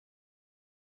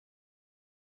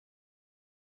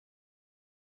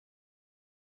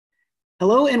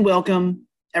Hello and welcome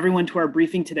everyone to our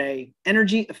briefing today,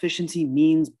 Energy Efficiency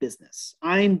Means Business.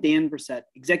 I'm Dan Brissett,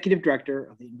 Executive Director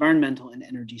of the Environmental and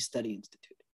Energy Study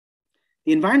Institute.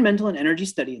 The Environmental and Energy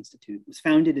Study Institute was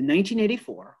founded in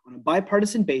 1984 on a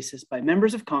bipartisan basis by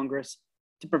members of Congress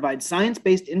to provide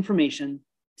science-based information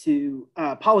to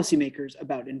policymakers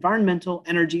about environmental,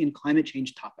 energy, and climate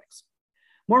change topics.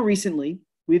 More recently,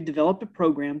 we've developed a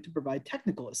program to provide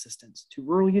technical assistance to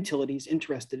rural utilities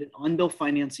interested in on-bill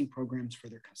financing programs for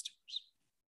their customers.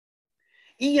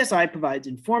 EESI provides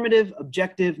informative,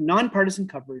 objective, nonpartisan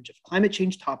coverage of climate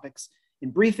change topics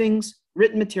in briefings,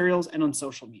 written materials, and on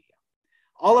social media.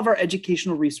 All of our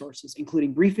educational resources,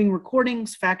 including briefing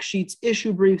recordings, fact sheets,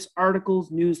 issue briefs, articles,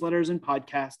 newsletters, and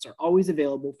podcasts, are always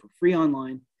available for free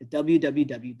online at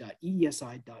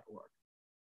www.eesi.org.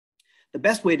 The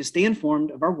best way to stay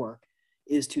informed of our work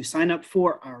is to sign up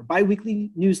for our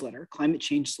biweekly newsletter, Climate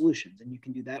Change Solutions, and you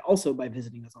can do that also by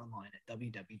visiting us online at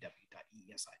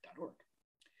www.eesi.org.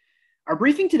 Our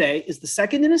briefing today is the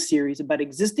second in a series about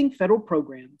existing federal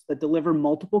programs that deliver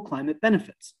multiple climate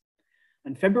benefits.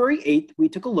 On February 8th, we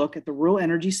took a look at the Rural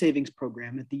Energy Savings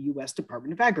Program at the U.S.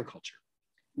 Department of Agriculture.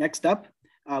 Next up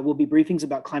will be briefings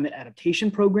about climate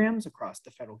adaptation programs across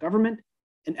the federal government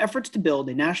and efforts to build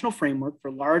a national framework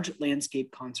for large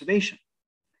landscape conservation.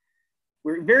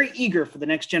 We're very eager for the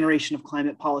next generation of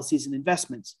climate policies and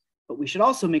investments, but we should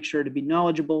also make sure to be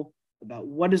knowledgeable about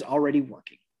what is already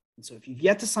working. And so if you've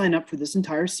yet to sign up for this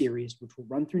entire series, which will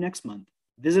run through next month,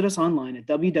 visit us online at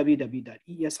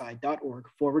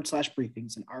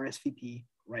www.eesi.org/briefings and RSVP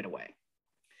right away.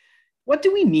 What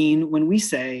do we mean when we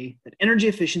say that energy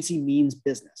efficiency means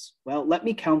business? Well, let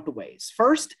me count the ways.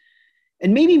 First,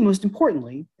 and maybe most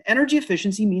importantly, energy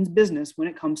efficiency means business when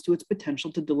it comes to its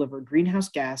potential to deliver greenhouse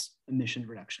gas emission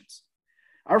reductions.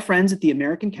 Our friends at the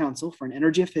American Council for an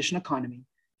Energy Efficient Economy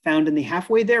found in the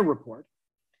Halfway There report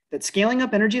that scaling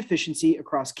up energy efficiency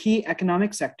across key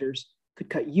economic sectors could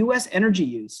cut US energy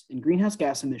use and greenhouse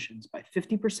gas emissions by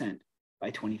 50% by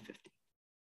 2050.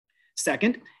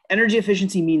 Second, energy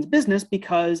efficiency means business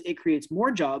because it creates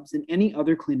more jobs than any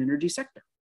other clean energy sector.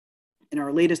 In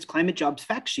our latest climate jobs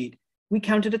fact sheet, we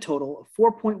counted a total of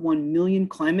 4.1 million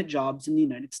climate jobs in the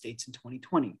United States in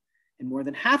 2020, and more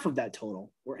than half of that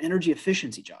total were energy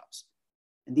efficiency jobs.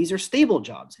 And these are stable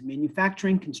jobs in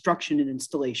manufacturing, construction, and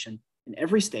installation in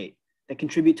every state that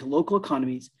contribute to local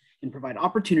economies and provide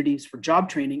opportunities for job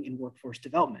training and workforce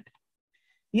development.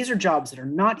 These are jobs that are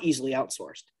not easily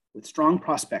outsourced, with strong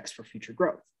prospects for future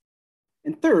growth.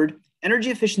 And third, energy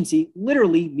efficiency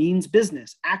literally means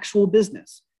business, actual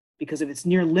business, because of its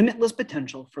near limitless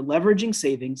potential for leveraging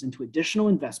savings into additional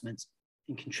investments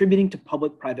and contributing to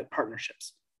public-private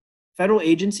partnerships. Federal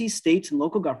agencies, states, and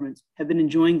local governments have been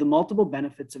enjoying the multiple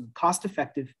benefits of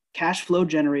cost-effective, cash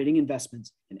flow-generating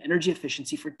investments in energy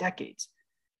efficiency for decades.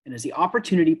 And as the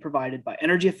opportunity provided by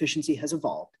energy efficiency has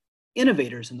evolved,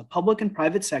 innovators in the public and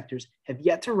private sectors have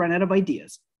yet to run out of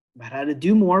ideas about how to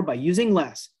do more by using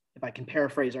less, if I can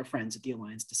paraphrase our friends at the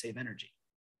Alliance to Save Energy.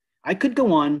 I could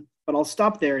go on, but I'll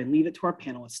stop there and leave it to our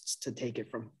panelists to take it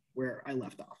from where I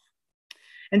left off.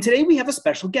 And today we have a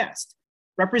special guest.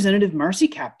 Representative Marcy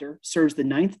Kaptur serves the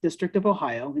 9th District of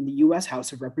Ohio in the U.S.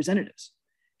 House of Representatives.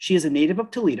 She is a native of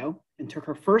Toledo and took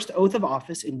her first oath of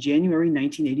office in January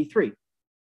 1983.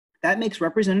 That makes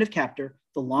Representative Kaptur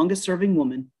the longest serving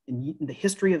woman in the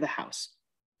history of the House.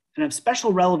 And of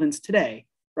special relevance today,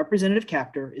 Representative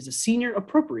Kaptur is a senior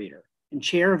appropriator and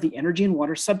chair of the Energy and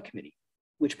Water Subcommittee,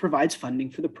 which provides funding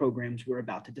for the programs we're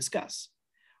about to discuss.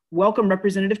 Welcome,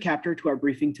 Representative Kaptur, to our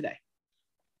briefing today.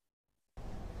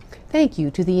 Thank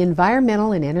you to the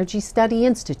Environmental and Energy Study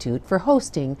Institute for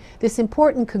hosting this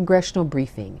important congressional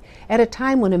briefing at a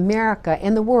time when America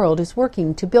and the world is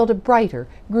working to build a brighter,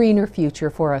 greener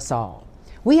future for us all.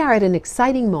 We are at an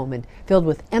exciting moment filled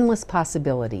with endless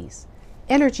possibilities.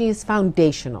 Energy is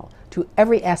foundational to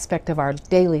every aspect of our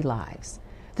daily lives.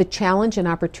 The challenge and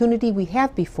opportunity we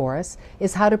have before us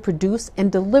is how to produce and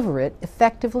deliver it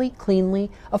effectively, cleanly,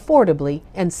 affordably,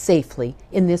 and safely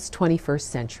in this 21st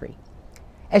century.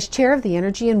 As chair of the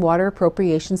Energy and Water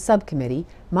Appropriations Subcommittee,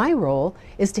 my role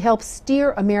is to help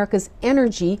steer America's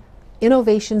energy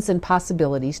innovations and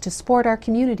possibilities to support our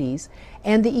communities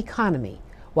and the economy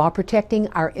while protecting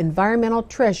our environmental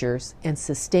treasures and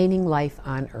sustaining life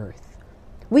on Earth.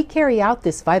 We carry out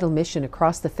this vital mission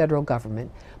across the federal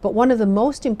government, but one of the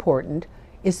most important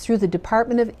is through the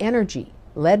Department of Energy,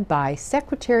 led by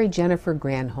Secretary Jennifer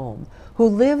Granholm, who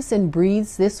lives and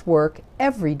breathes this work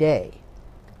every day.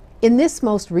 In this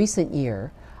most recent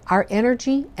year, our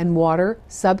Energy and Water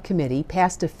Subcommittee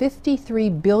passed a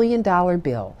 $53 billion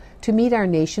bill to meet our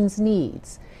nation's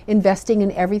needs, investing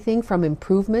in everything from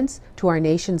improvements to our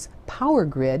nation's power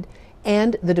grid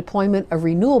and the deployment of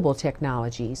renewable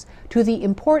technologies to the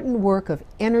important work of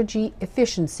energy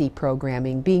efficiency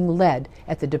programming being led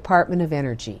at the Department of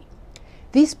Energy.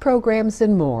 These programs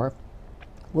and more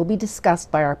will be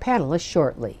discussed by our panelists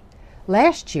shortly.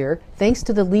 Last year, thanks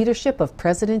to the leadership of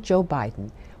President Joe Biden,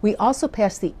 we also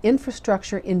passed the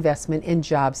Infrastructure Investment and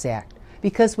Jobs Act,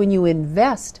 because when you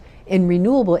invest in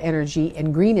renewable energy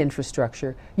and green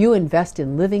infrastructure, you invest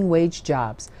in living wage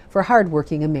jobs for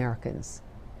hardworking Americans.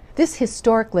 This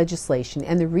historic legislation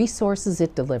and the resources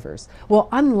it delivers will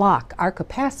unlock our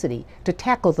capacity to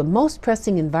tackle the most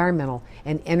pressing environmental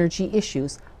and energy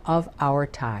issues of our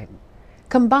time.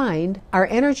 Combined, our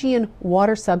Energy and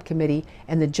Water Subcommittee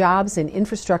and the Jobs and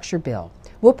Infrastructure Bill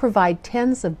will provide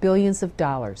tens of billions of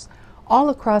dollars all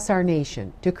across our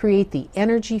nation to create the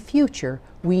energy future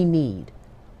we need.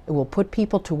 It will put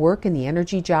people to work in the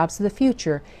energy jobs of the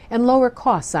future and lower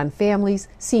costs on families,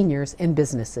 seniors, and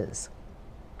businesses.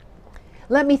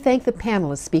 Let me thank the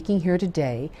panelists speaking here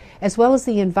today, as well as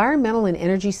the Environmental and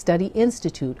Energy Study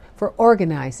Institute for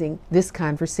organizing this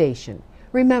conversation.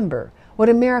 Remember, what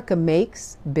America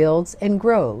makes, builds, and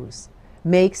grows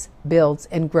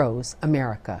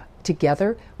America.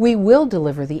 Together, we will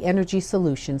deliver the energy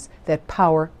solutions that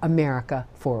power America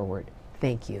forward.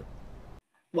 Thank you.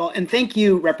 Well, and thank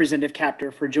you, Representative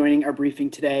Kaptur, for joining our briefing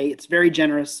today. It's very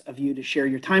generous of you to share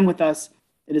your time with us.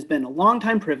 It has been a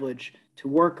long-time privilege to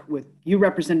work with you,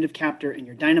 Representative Kaptur, and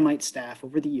your dynamite staff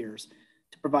over the years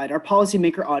to provide our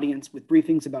policymaker audience with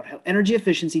briefings about how energy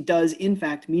efficiency does, in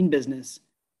fact, mean business,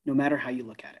 no matter how you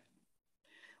look at it.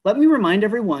 Let me remind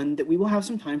everyone that we will have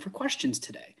some time for questions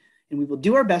today, and we will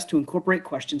do our best to incorporate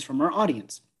questions from our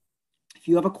audience. If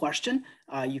you have a question,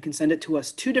 you can send it to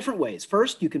us two different ways.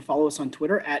 First, you can follow us on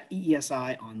Twitter at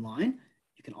EESI Online.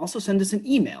 You can also send us an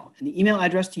email, and the email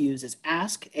address to use is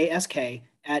ask@eesi.org.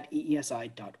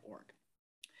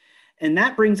 And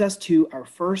that brings us to our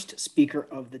first speaker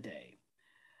of the day.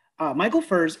 Michael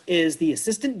Furze is the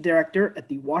Assistant Director at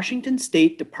the Washington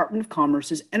State Department of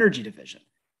Commerce's Energy Division,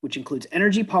 which includes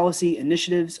energy policy,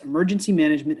 initiatives, emergency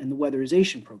management, and the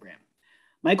weatherization program.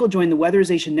 Michael joined the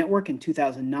Weatherization Network in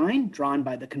 2009, drawn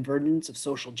by the convergence of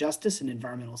social justice and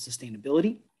environmental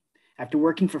sustainability. After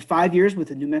working for 5 years with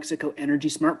the New Mexico Energy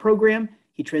Smart program,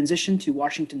 he transitioned to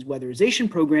Washington's Weatherization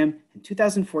program in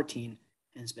 2014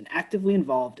 and has been actively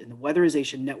involved in the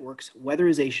Weatherization Network's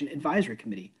Weatherization Advisory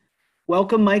Committee.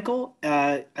 Welcome, Michael.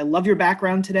 I love your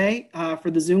background today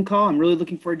for the Zoom call. I'm really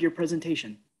looking forward to your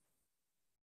presentation.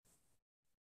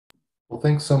 Well,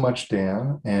 thanks so much,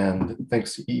 Dan, and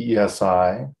thanks to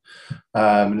EESI.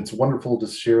 And it's wonderful to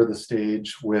share the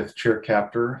stage with Chair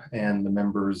Kaptur and the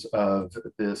members of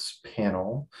this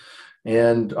panel.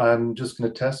 And I'm just going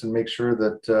to test and make sure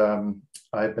that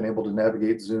I've been able to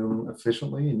navigate Zoom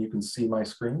efficiently and you can see my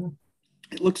screen.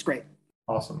 It looks great.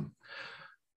 Awesome.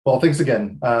 Well, thanks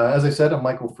again. As I said, I'm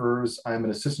Michael Furze. I'm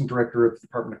an assistant director at the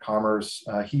Department of Commerce,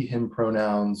 he, him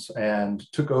pronouns, and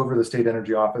took over the state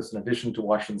energy office in addition to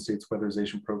Washington State's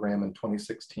weatherization program in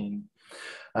 2016.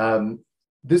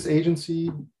 This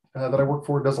agency that I work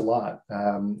for does a lot.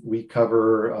 We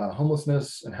cover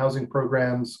homelessness and housing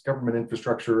programs, government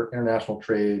infrastructure, international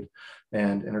trade,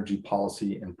 and energy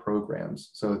policy and programs.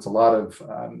 So it's a lot of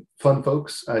fun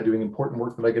folks doing important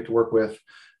work that I get to work with.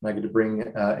 And I get to bring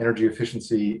energy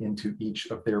efficiency into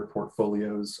each of their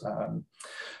portfolios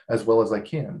as well as I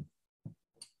can.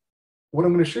 What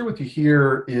I'm going to share with you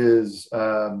here is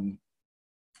the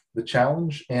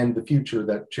challenge and the future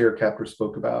that Chair Kaptur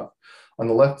spoke about. On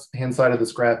the left-hand side of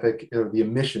this graphic are the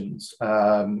emissions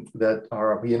that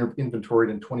we inventoried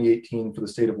in 2018 for the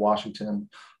state of Washington,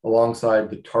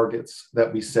 alongside the targets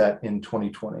that we set in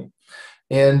 2020.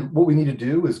 And what we need to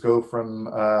do is go from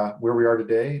where we are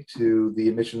today to the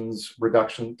emissions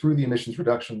reduction, through the emissions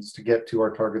reductions to get to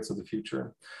our targets of the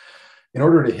future. In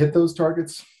order to hit those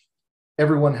targets,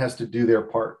 everyone has to do their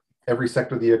part. Every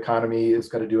sector of the economy has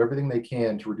got to do everything they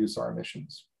can to reduce our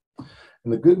emissions.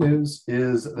 And the good news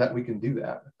is that we can do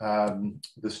that.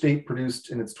 The state produced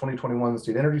in its 2021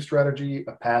 state energy strategy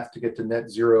a path to get to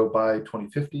net zero by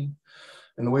 2050.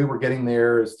 And the way we're getting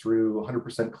there is through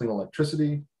 100% clean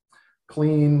electricity,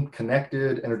 clean,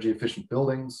 connected, energy efficient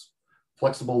buildings,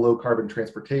 flexible low carbon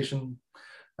transportation,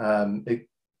 clean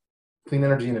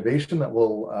energy innovation that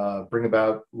will bring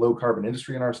about low carbon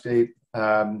industry in our state.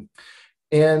 And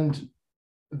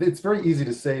it's very easy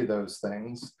to say those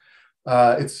things.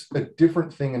 It's a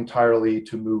different thing entirely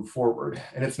to move forward.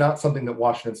 And it's not something that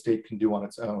Washington State can do on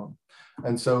its own.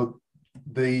 And so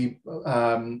The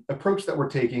approach that we're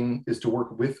taking is to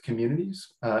work with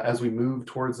communities as we move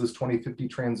towards this 2050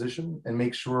 transition and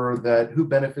make sure that who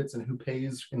benefits and who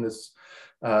pays in this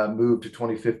move to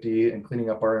 2050 and cleaning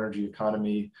up our energy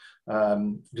economy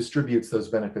distributes those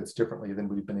benefits differently than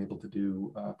we've been able to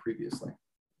do previously.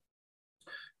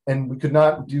 And we could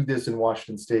not do this in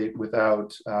Washington State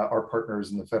without our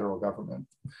partners in the federal government.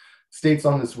 State's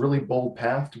on this really bold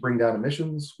path to bring down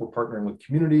emissions. We're partnering with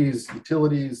communities,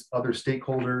 utilities, other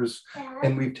stakeholders,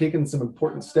 and we've taken some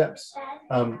important steps.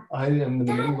 I am in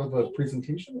the middle of a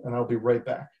presentation and I'll be right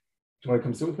back. Do you want to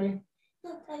come sit with me?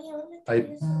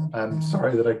 I'm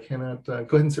sorry that I cannot. Go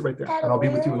ahead and sit right there and I'll be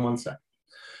with you in 1 sec.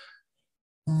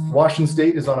 Washington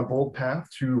State is on a bold path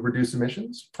to reduce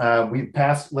emissions. We've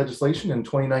passed legislation in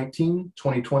 2019,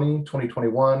 2020,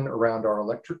 2021 around our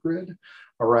electric grid,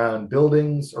 around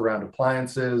buildings, around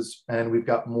appliances, and we've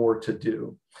got more to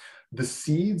do. The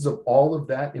seeds of all of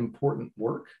that important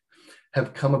work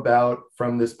have come about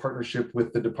from this partnership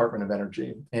with the Department of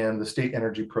Energy and the State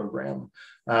Energy Program.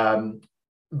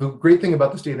 The great thing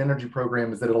about the State Energy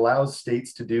Program is that it allows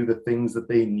states to do the things that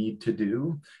they need to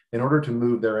do in order to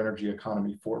move their energy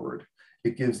economy forward.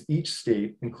 It gives each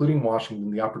state, including Washington,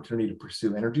 the opportunity to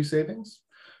pursue energy savings,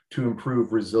 to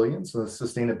improve resilience and the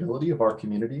sustainability of our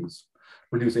communities,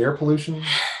 reduce air pollution,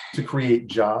 to create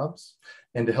jobs,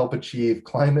 and to help achieve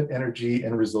climate, energy,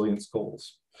 and resilience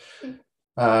goals.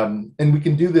 And we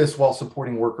can do this while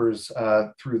supporting workers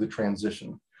through the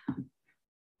transition.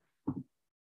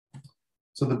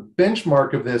 So the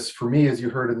benchmark of this for me, as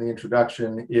you heard in the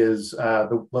introduction, is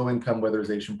the low-income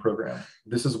weatherization program.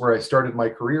 This is where I started my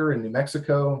career in New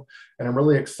Mexico, and I'm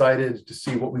really excited to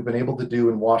see what we've been able to do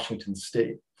in Washington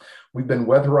State. We've been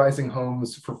weatherizing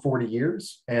homes for 40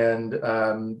 years, and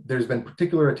there's been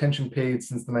particular attention paid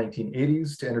since the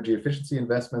 1980s to energy efficiency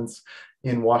investments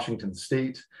in Washington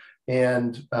State.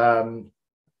 And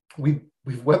we've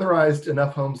weatherized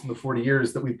enough homes in the 40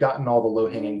 years that we've gotten all the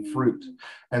low-hanging fruit.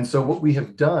 And so what we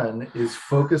have done is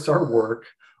focus our work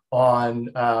on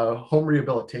home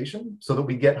rehabilitation so that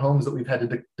we get homes that we've had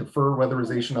to defer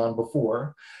weatherization on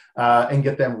before and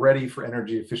get them ready for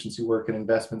energy efficiency work and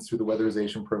investments through the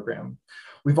weatherization program.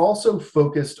 We've also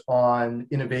focused on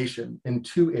innovation in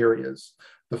 2 areas.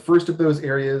 The first of those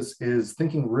areas is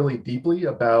thinking really deeply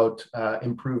about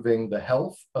improving the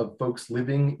health of folks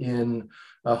living in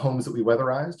homes that we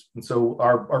weatherized. And so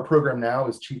our program now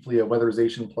is chiefly a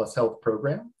weatherization plus health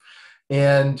program.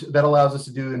 And that allows us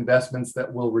to do investments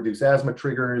that will reduce asthma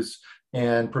triggers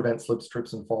and prevent slips,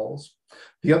 trips, and falls.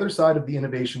 The other side of the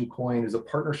innovation coin is a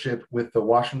partnership with the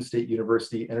Washington State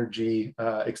University Energy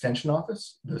Extension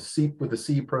Office, the SEEP with the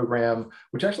C program,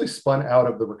 which actually spun out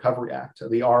of the Recovery Act.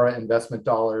 The ARA investment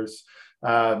dollars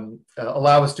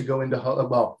allow us to go into,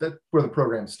 well, that's where the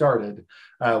program started.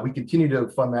 We continue to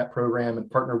fund that program and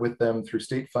partner with them through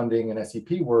state funding and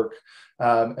SEP work,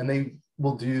 and they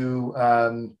will do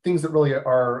things that really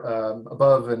are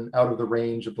above and out of the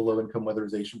range of the low-income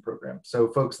weatherization program. So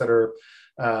folks that are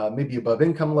maybe above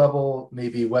income level,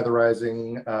 maybe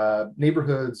weatherizing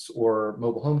neighborhoods or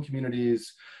mobile home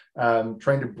communities,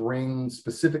 trying to bring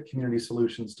specific community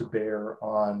solutions to bear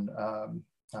on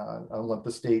what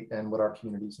the state and what our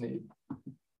communities need.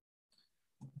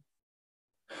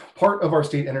 Part of our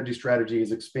state energy strategy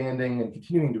is expanding and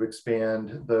continuing to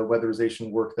expand the weatherization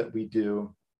work that we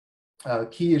do.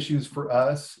 Key issues for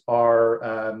us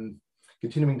are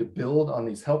continuing to build on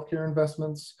these healthcare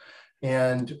investments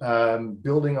and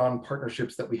building on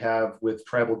partnerships that we have with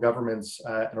tribal governments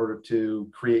in order to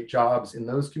create jobs in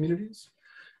those communities,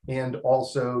 and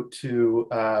also to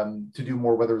do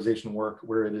more weatherization work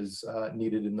where it is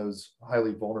needed in those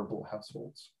highly vulnerable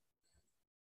households.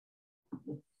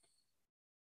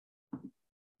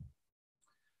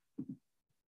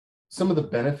 Some of the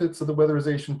benefits of the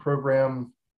weatherization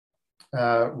program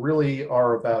really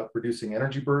are about reducing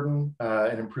energy burden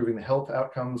and improving the health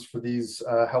outcomes for these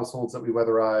households that we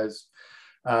weatherize.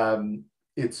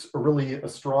 It's really a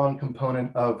strong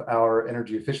component of our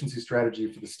energy efficiency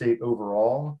strategy for the state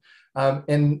overall.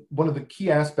 And one of the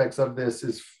key aspects of this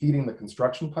is feeding the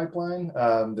construction pipeline.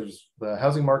 There's the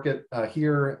housing market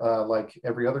here, like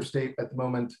every other state at the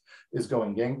moment, is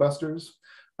going gangbusters.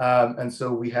 And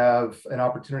so we have an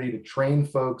opportunity to train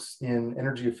folks in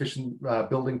energy efficient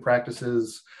building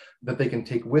practices that they can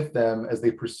take with them as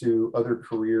they pursue other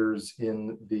careers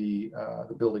in the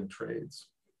building trades.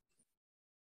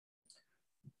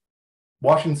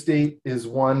 Washington State is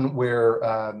one where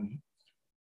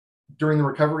during the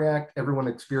Recovery Act, everyone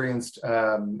experienced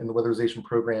in the weatherization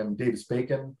program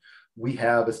Davis-Bacon, We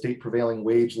have a state prevailing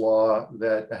wage law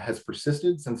that has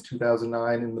persisted since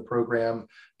 2009 in the program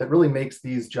that really makes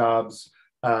these jobs,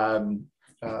 again,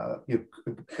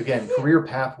 career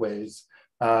pathways,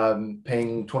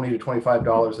 paying $20 to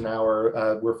 $25 an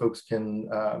hour where folks can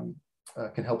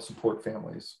help support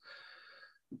families.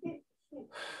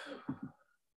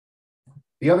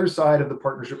 The other side of the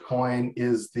partnership coin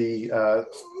is the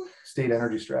state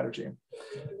energy strategy.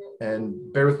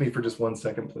 And bear with me for just 1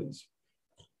 second, please.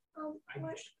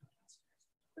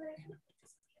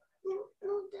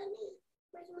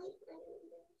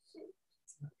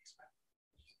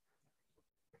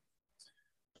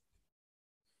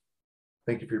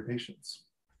 Thank you for your patience.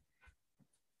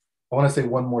 I want to say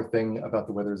one more thing about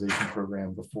the weatherization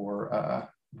program before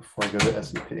I go to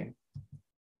SEP.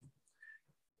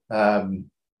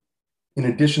 In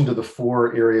addition to the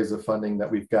 4 areas of funding that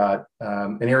we've got,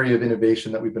 an area of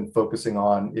innovation that we've been focusing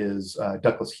on is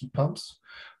ductless heat pumps.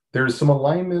 There's some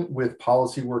alignment with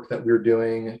policy work that we're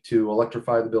doing to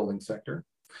electrify the building sector.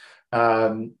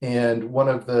 And one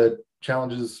of the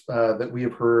challenges that we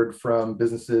have heard from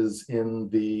businesses in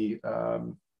the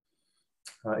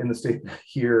state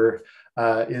here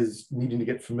is needing to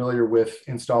get familiar with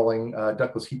installing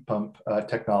ductless heat pump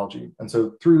technology. And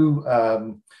so through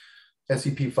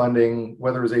SEP funding,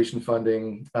 weatherization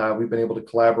funding, we've been able to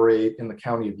collaborate in the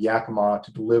county of Yakima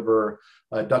to deliver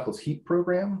a ductless heat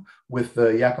program with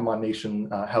the Yakima Nation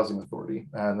Housing Authority.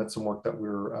 And that's some work that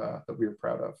we're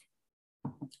proud of.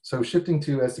 So shifting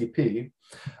to SEP,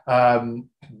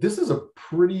 this is a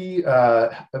pretty,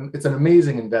 it's an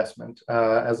amazing investment.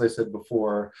 As I said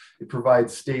before, it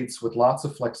provides states with lots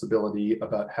of flexibility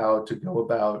about how to go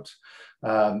about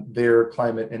their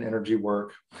climate and energy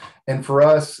work. And for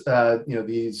us,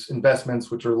 these investments,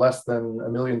 which are less than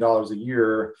 $1 million a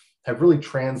year, have really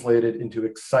translated into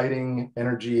exciting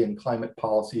energy and climate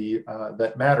policy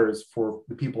that matters for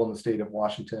the people in the state of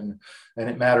Washington. And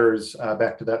it matters,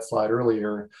 back to that slide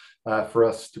earlier, for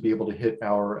us to be able to hit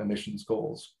our emissions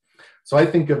goals. So I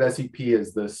think of SEP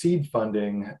as the seed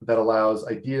funding that allows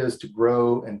ideas to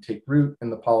grow and take root in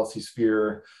the policy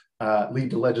sphere, lead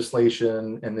to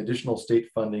legislation and additional state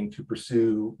funding to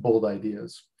pursue bold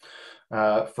ideas.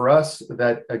 For us,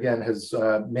 that again has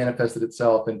manifested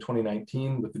itself in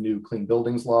 2019 with the new Clean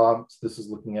Buildings Law. So this is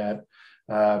looking at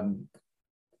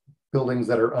buildings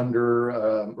that are under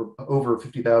or over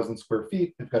 50,000 square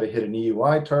feet. They've got to hit an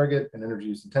EUI target, an energy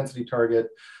use intensity target.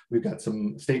 We've got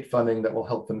some state funding that will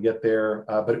help them get there,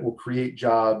 but it will create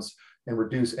jobs and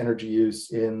reduce energy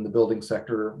use in the building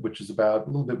sector, which is about a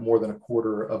little bit more than a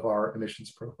quarter of our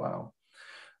emissions profile.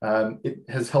 It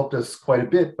has helped us quite a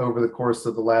bit over the course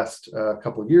of the last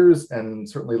couple of years, and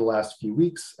certainly the last few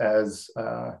weeks, as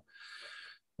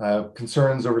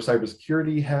concerns over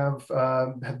cybersecurity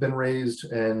have been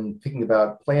raised, and thinking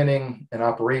about planning and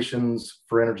operations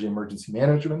for energy emergency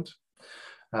management.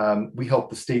 We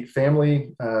help the state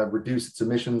family reduce its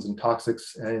emissions and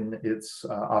toxics in its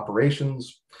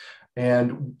operations.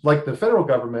 And like the federal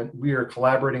government, we are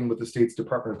collaborating with the state's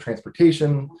Department of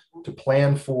Transportation to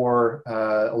plan for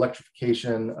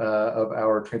electrification of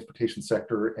our transportation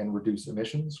sector and reduce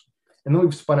emissions. And then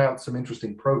we've spun out some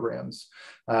interesting programs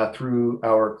through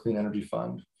our Clean Energy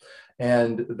Fund.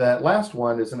 And that last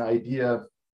one is an idea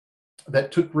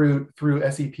that took root through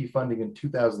SEP funding in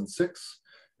 2006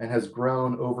 and has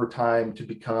grown over time to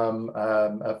become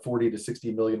a $40 to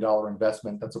 $60 million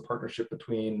investment. That's a partnership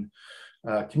between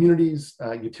communities,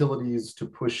 utilities to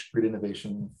push grid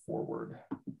innovation forward.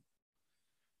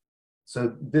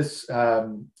 So this,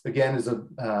 again, is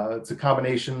it's a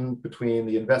combination between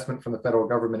the investment from the federal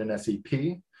government and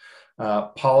SEP,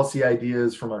 policy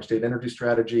ideas from our state energy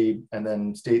strategy, and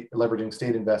then leveraging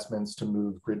state investments to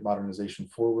move grid modernization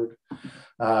forward.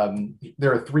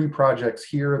 There are 3 projects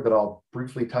here that I'll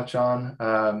briefly touch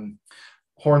on.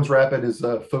 Horns Rapid is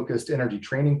a focused energy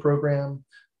training program.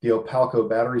 The Opalco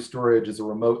battery storage is a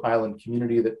remote island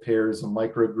community that pairs a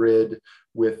microgrid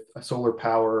with solar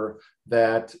power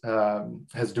that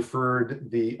has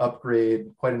deferred the upgrade,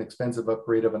 quite an expensive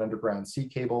upgrade of an underground sea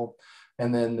cable.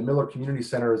 And then the Miller Community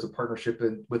Center is a partnership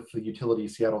with the utility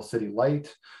Seattle City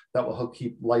Light that will help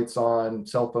keep lights on,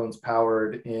 cell phones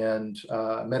powered, and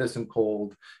medicine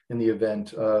cold in the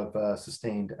event of a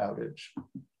sustained outage.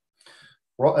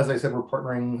 As I said, we're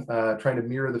partnering, trying to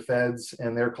mirror the feds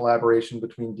and their collaboration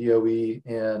between DOE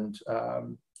and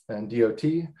DOT,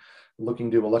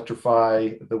 looking to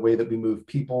electrify the way that we move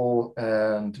people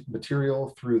and material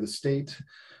through the state.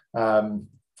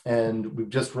 And we've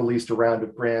just released a round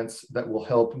of grants that will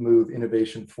help move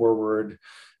innovation forward.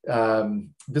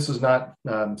 This is not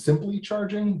simply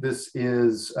charging. This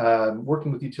is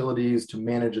working with utilities to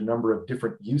manage a number of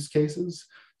different use cases.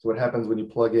 So what happens when you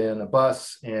plug in a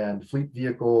bus and fleet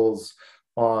vehicles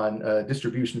on a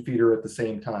distribution feeder at the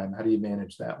same time? How do you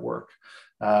manage that work?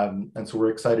 And so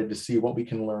we're excited to see what we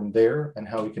can learn there and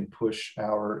how we can push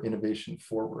our innovation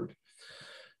forward.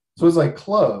 So as I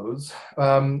close,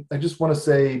 I just want to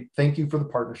say thank you for the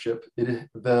partnership.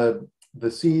 The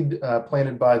seed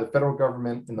planted by the federal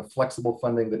government and the flexible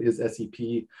funding that is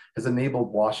SEP has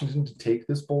enabled Washington to take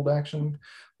this bold action.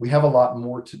 We have a lot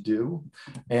more to do,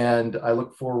 and I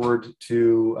look forward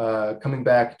to coming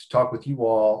back to talk with you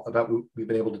all about what we've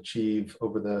been able to achieve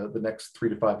over the next 3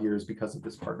 to 5 years because of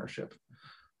this partnership.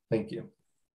 Thank you.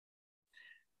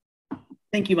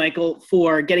 Thank you, Michael,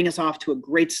 for getting us off to a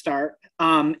great start.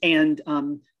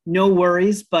 No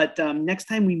worries, but next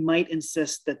time we might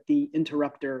insist that the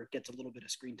interrupter gets a little bit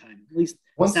of screen time. At least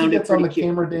once he gets on the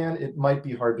camera, Dan, it might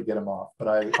be hard to get him off, but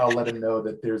I'll let him know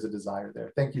that there's a desire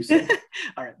there. Thank you so much.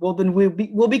 All right, well then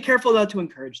we'll be careful not to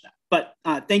encourage that. But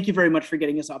thank you very much for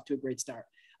getting us off to a great start.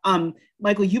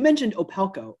 Michael, you mentioned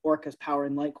Opelco, Orca's Power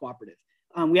and Light Cooperative.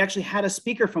 We actually had a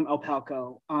speaker from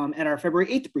Opelco at our February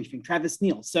 8th briefing, Travis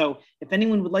Neal. So if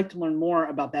anyone would like to learn more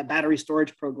about that battery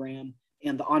storage program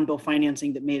and the on-bill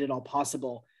financing that made it all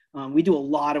possible, we do a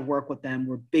lot of work with them.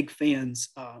 We're big fans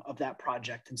of that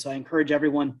project. And so I encourage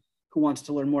everyone who wants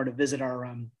to learn more to visit our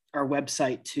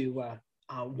website to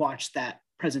watch that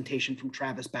presentation from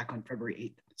Travis back on February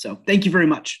 8th. So thank you very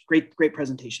much. Great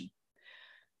presentation.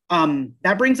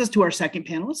 That brings us to our second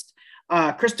panelist.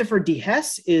 Christopher D.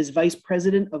 Hess is Vice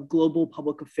President of Global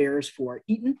Public Affairs for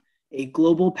Eaton, a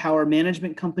global power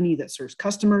management company that serves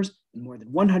customers in more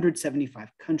than 175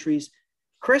 countries.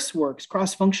 Chris works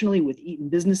cross-functionally with Eaton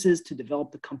businesses to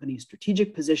develop the company's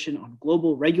strategic position on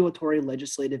global regulatory,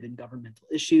 legislative, and governmental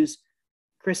issues.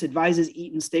 Chris advises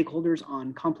Eaton stakeholders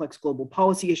on complex global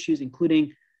policy issues,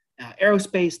 including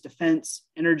aerospace, defense,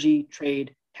 energy,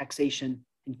 trade, taxation,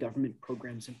 and government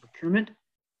programs and procurement.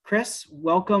 Chris,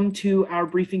 welcome to our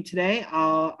briefing today.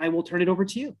 I will turn it over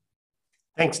to you.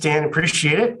 Thanks, Dan.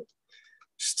 Appreciate it.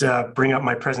 Just bring up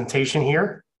my presentation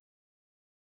here.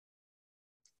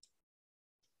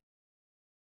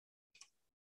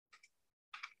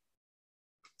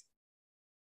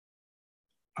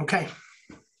 Okay.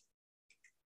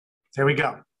 There we go.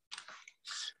 All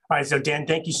right, so Dan,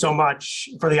 thank you so much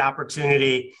for the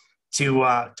opportunity to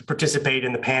participate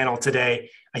in the panel today.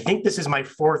 I think this is my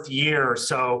 4th year,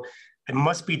 so I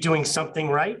must be doing something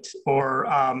right, or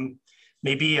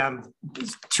maybe I'm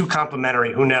too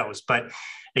complimentary, who knows? But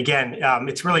again,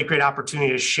 it's really a great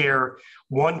opportunity to share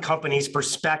one company's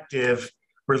perspective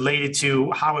related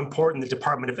to how important the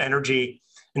Department of Energy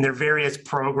and their various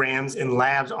programs and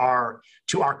labs are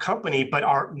to our company, but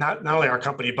not only our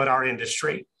company, but our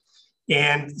industry.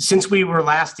 And since we were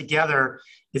last together,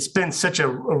 it's been such a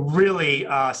really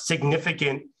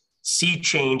significant sea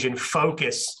change in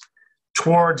focus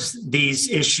towards these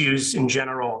issues in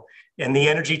general. And the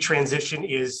energy transition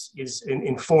is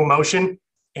in full motion,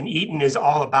 and Eaton is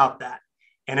all about that.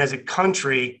 And as a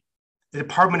country, the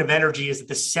Department of Energy is at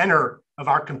the center of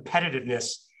our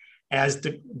competitiveness as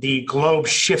the globe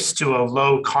shifts to a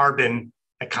low carbon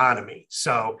economy.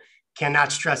 So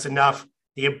cannot stress enough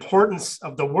the importance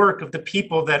of the work of the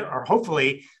people that are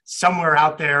hopefully somewhere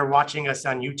out there watching us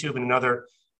on YouTube and other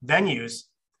venues.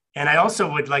 And I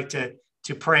also would like to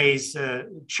praise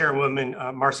Chairwoman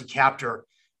Marcy Kaptur,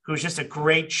 who's just a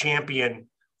great champion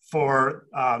for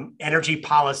energy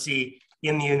policy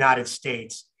in the United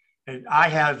States. And I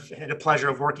have had the pleasure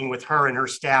of working with her and her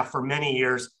staff for many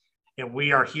years. And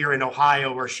we are here in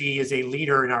Ohio, where she is a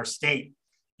leader in our state.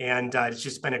 And it's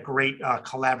just been a great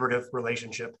collaborative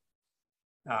relationship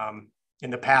in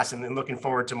the past, and looking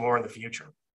forward to more in the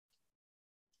future.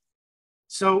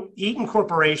 So Eaton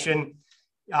Corporation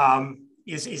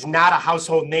is not a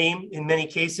household name in many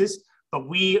cases, but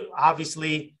we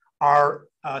obviously are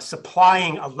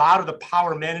supplying a lot of the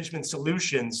power management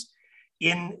solutions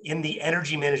in the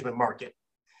energy management market.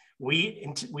 We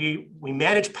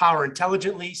manage power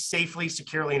intelligently, safely,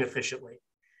 securely, and efficiently.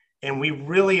 And we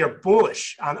really are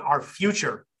bullish on our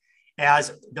future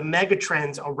as the mega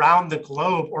trends around the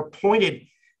globe are pointed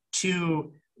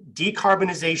to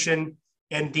decarbonization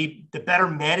and the better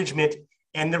management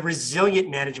and the resilient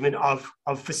management of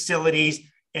facilities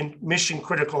and mission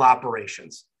critical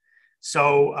operations.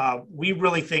 So we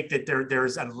really think that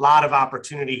there's a lot of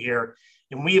opportunity here,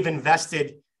 and we have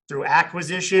invested through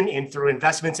acquisition and through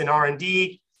investments in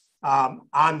R&D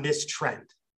on this trend.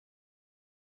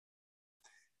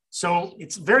 So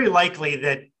it's very likely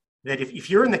that if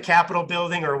you're in the Capitol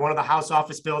building or one of the House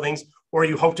office buildings, or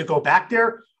you hope to go back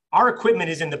there, our equipment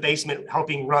is in the basement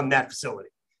helping run that facility,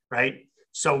 right?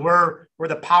 So we're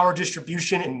the power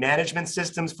distribution and management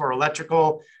systems for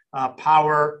electrical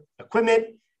power equipment.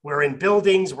 We're in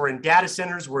buildings, we're in data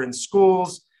centers, we're in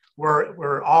schools,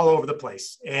 we're all over the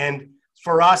place. And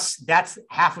for us, that's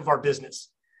half of our business.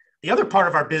 The other part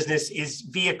of our business is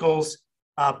vehicles,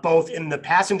 both in the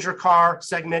passenger car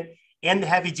segment and the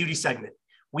heavy duty segment.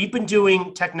 We've been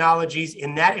doing technologies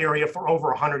in that area for over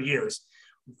 100 years,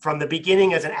 from the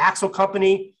beginning as an axle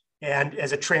company and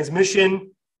as a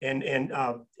transmission and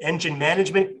engine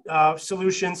management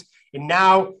solutions, and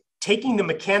now taking the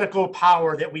mechanical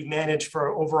power that we've managed for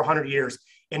over 100 years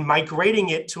and migrating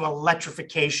it to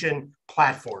electrification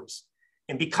platforms.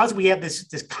 And because we have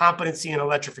this competency in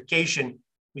electrification,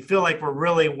 we feel like we're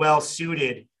really well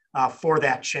suited for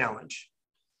that challenge.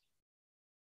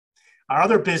 Our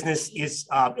other business is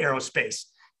aerospace,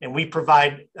 and we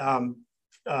provide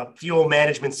fuel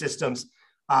management systems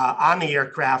on the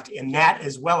aircraft, and that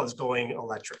as well as going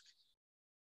electric.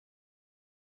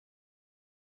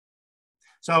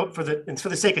 So for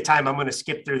the sake of time, I'm going to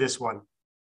skip through this one.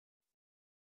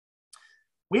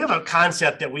 We have a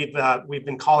concept that we've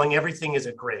been calling everything is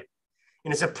a grid.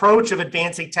 And its approach of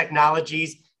advancing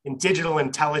technologies and digital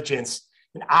intelligence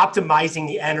and optimizing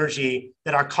the energy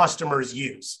that our customers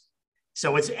use.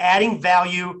 So it's adding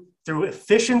value through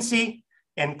efficiency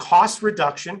and cost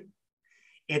reduction.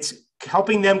 It's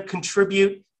helping them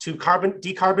contribute to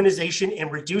decarbonization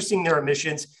and reducing their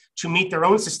emissions to meet their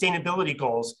own sustainability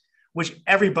goals, which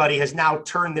everybody has now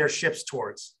turned their ships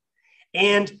towards.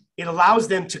 And it allows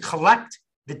them to collect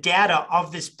the data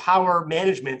of this power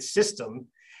management system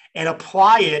and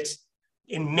apply it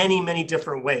in many, many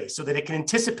different ways so that it can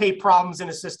anticipate problems in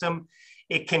a system,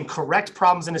 it can correct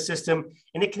problems in a system,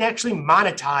 and it can actually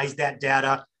monetize that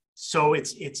data so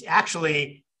it's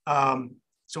actually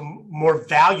so more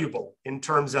valuable in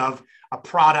terms of a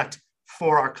product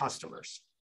for our customers.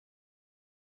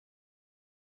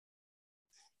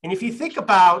 And if you think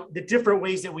about the different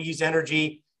ways that we use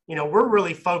energy, we're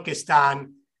really focused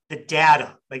on the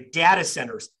data, like data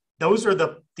centers. Those are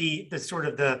the sort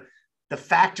of the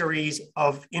factories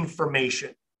of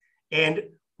information. And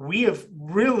we have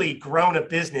really grown a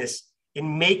business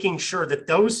in making sure that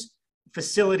those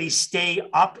facilities stay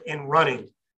up and running,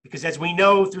 because as we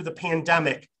know through the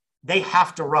pandemic, they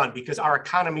have to run because our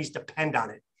economies depend on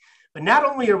it. But not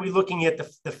only are we looking at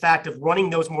the fact of running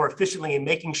those more efficiently and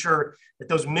making sure that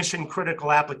those mission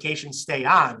critical applications stay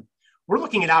on, we're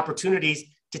looking at opportunities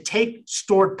to take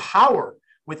stored power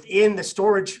within the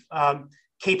storage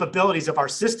capabilities of our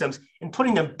systems and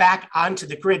putting them back onto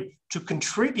the grid to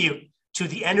contribute to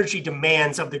the energy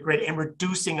demands of the grid and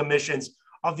reducing emissions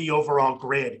of the overall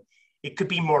grid. It could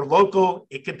be more local,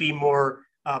 it could be more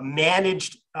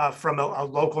managed from a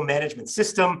local management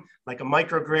system like a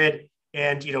microgrid,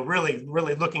 and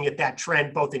really looking at that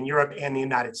trend both in Europe and the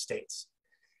United States.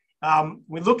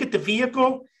 We look at the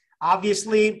vehicle.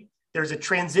 Obviously, there's a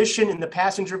transition in the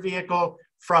passenger vehicle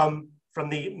from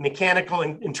the mechanical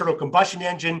and internal combustion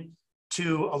engine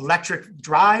to electric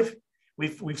drive.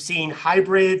 We've seen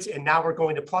hybrids, and now we're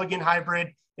going to plug-in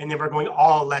hybrid, and then we're going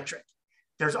all electric.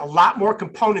 There's a lot more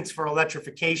components for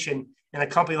electrification in a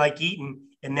company like Eaton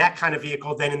in that kind of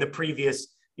vehicle than in the previous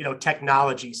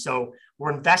technology. So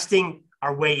we're investing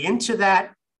our way into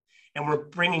that, and we're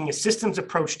bringing a systems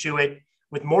approach to it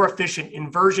with more efficient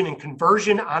inversion and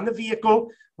conversion on the vehicle,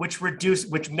 which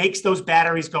makes those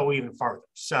batteries go even farther.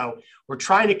 So we're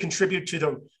trying to contribute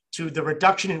to the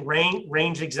reduction in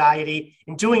range anxiety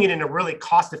and doing it in a really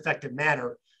cost-effective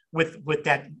manner with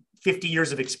that 50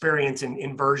 years of experience in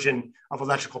inversion of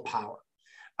electrical power.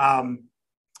 And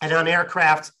on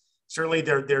aircraft, certainly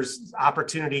there's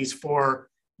opportunities for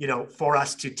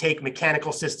us to take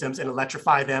mechanical systems and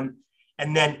electrify them,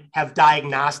 and then have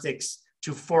diagnostics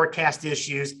to forecast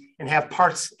issues and have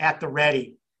parts at the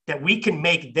ready that we can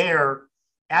make there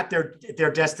at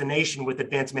their destination with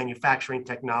advanced manufacturing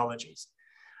technologies.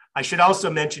 I should also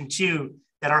mention too,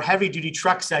 that our heavy duty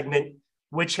truck segment,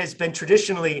 which has been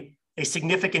traditionally a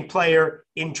significant player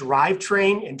in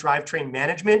drivetrain and drivetrain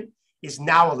management, is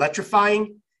now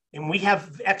electrifying. And we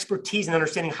have expertise in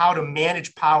understanding how to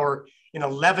manage power in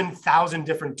 11,000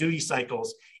 different duty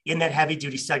cycles in that heavy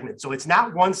duty segment. So it's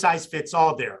not one size fits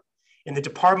all there. In the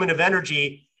Department of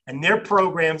Energy and their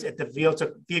programs at the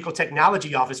Vehicle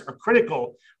Technology Office are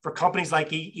critical for companies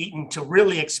like Eaton to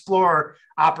really explore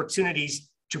opportunities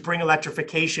to bring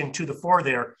electrification to the fore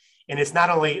there. And it's not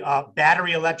only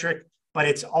battery electric, but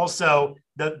it's also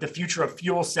the future of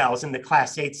fuel cells in the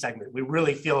Class 8 segment. We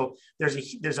really feel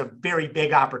there's a very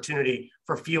big opportunity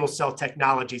for fuel cell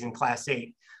technologies in Class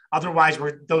 8. Otherwise,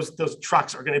 those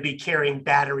trucks are going to be carrying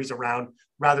batteries around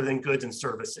rather than goods and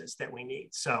services that we need.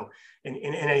 So in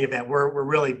any event, we're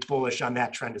really bullish on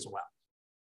that trend as well.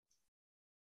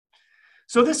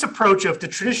 So this approach of the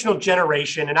traditional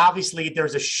generation, and obviously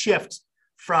there's a shift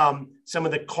from some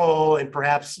of the coal and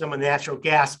perhaps some of the natural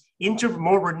gas into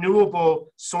more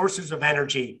renewable sources of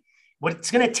energy. What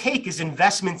it's going to take is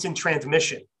investments in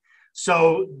transmission.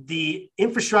 So the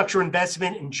Infrastructure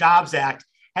Investment and Jobs Act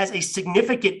has a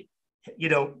significant,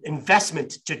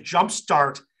 investment to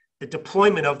jumpstart the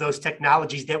deployment of those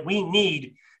technologies that we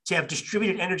need to have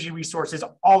distributed energy resources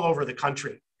all over the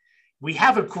country. We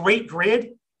have a great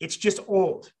grid. It's just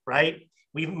old, right?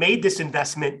 We've made this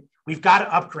investment. We've got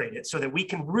to upgrade it so that we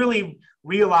can really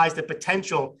realize the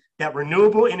potential that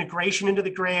renewable integration into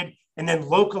the grid and then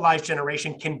localized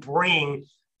generation can bring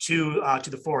to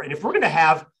the fore. And if we're going to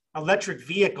have electric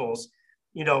vehicles,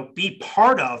 be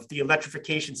part of the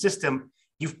electrification system,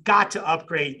 you've got to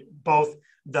upgrade both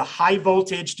the high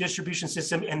voltage distribution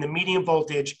system and the medium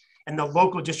voltage and the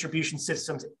local distribution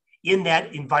systems in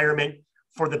that environment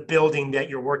for the building that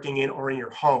you're working in or in your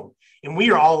home. And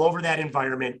we are all over that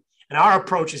environment. And our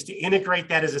approach is to integrate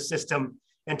that as a system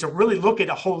and to really look at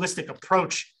a holistic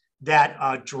approach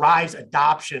that drives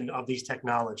adoption of these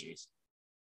technologies.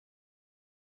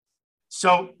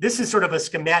 So this is sort of a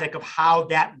schematic of how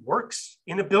that works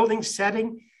in a building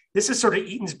setting. This is sort of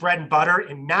Eaton's bread and butter.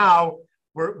 And now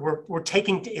we're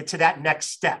taking it to that next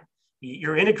step.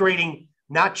 You're integrating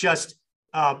not just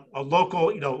a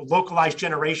localized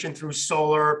generation through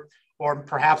solar or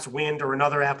perhaps wind or in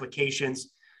other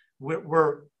applications.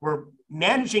 We're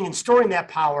managing and storing that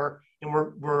power, and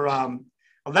we're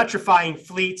electrifying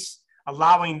fleets,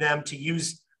 allowing them to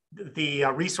use the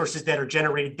resources that are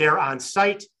generated there on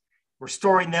site. We're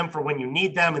storing them for when you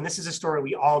need them, and this is a story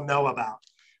we all know about.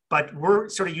 But we're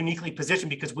sort of uniquely positioned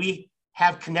because we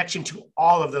have connection to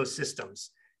all of those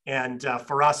systems. And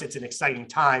for us, it's an exciting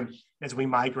time as we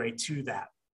migrate to that.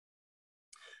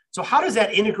 So how does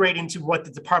that integrate into what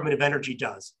the Department of Energy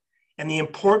does and the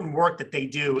important work that they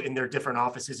do in their different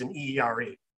offices in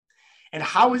EERE? And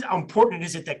how important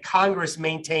is it that Congress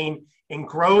maintain and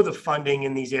grow the funding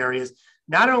in these areas,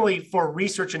 not only for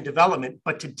research and development,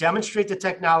 but to demonstrate the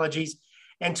technologies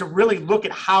and to really look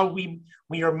at how we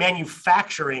are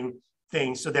manufacturing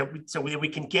things so that we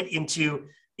can get into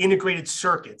integrated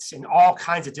circuits and all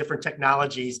kinds of different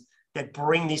technologies that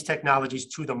bring these technologies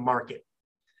to the market.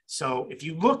 So if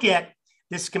you look at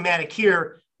this schematic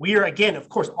here, we are, again, of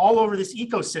course, all over this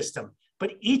ecosystem,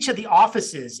 but each of the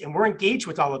offices, and we're engaged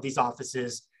with all of these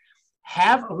offices,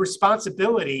 have a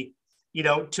responsibility,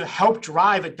 to help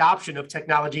drive adoption of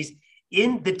technologies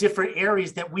in the different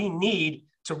areas that we need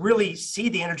to really see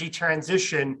the energy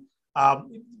transition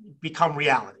become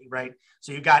reality, right?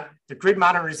 So you've got the Grid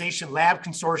Modernization Lab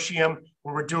Consortium,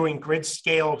 where we're doing grid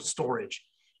scale storage.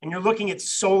 And you're looking at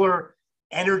Solar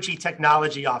Energy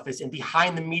Technology Office and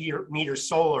behind the meter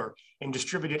solar and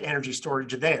distributed energy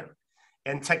storage there.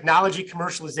 And Technology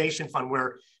Commercialization Fund,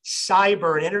 where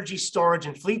cyber and energy storage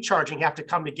and fleet charging have to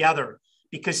come together,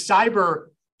 because cyber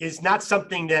is not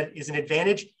something that is an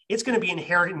advantage. It's going to be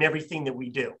inherent in everything that we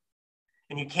do.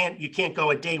 And you can't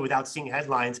go a day without seeing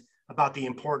headlines about the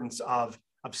importance of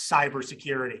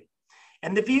cybersecurity.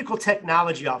 And the Vehicle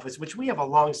Technology Office, which we have a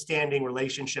long-standing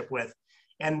relationship with,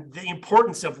 and the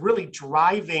importance of really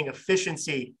driving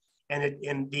efficiency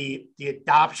and the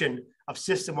adoption of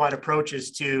system-wide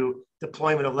approaches to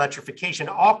deployment of electrification,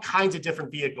 all kinds of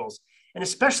different vehicles. And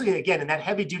especially, again, in that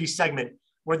heavy-duty segment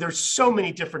where there's so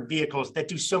many different vehicles that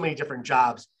do so many different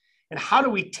jobs. And how do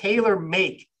we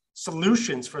tailor-make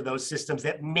solutions for those systems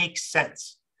that make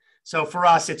sense? So for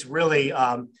us, it's really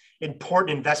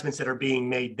important investments that are being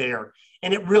made there.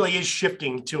 And it really is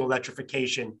shifting to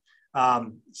electrification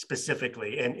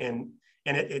specifically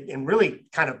and really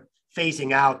kind of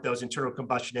phasing out those internal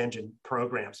combustion engine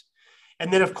programs.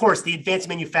 And then, of course, the Advanced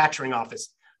Manufacturing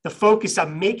Office, the focus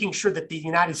on making sure that the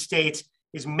United States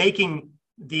is making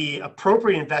the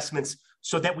appropriate investments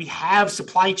so that we have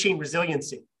supply chain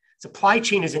resiliency. Supply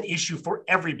chain is an issue for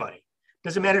everybody.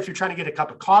 Doesn't matter if you're trying to get a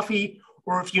cup of coffee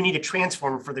or if you need a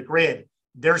transformer for the grid.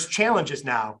 There's challenges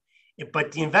now,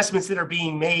 but the investments that are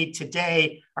being made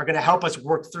today are going to help us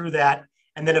work through that.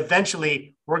 And then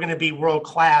eventually we're going to be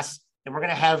world-class, and we're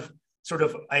going to have sort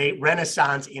of a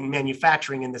renaissance in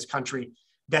manufacturing in this country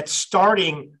that's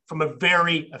starting from a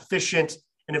very efficient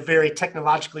and a very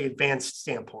technologically advanced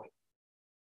standpoint.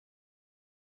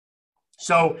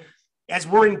 So as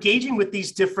we're engaging with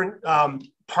these different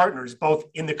partners, both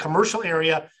in the commercial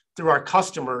area through our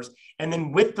customers, and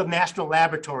then with the national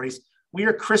laboratories, we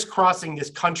are crisscrossing this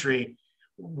country,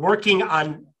 working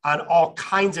on all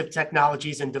kinds of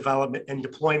technologies and development and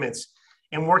deployments,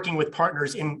 and working with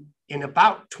partners in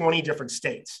about 20 different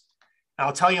states.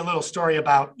 I'll tell you a little story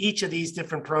about each of these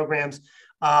different programs.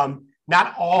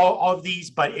 Not all of these,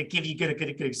 but it gives you a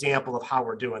good example of how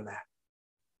we're doing that.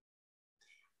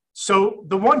 So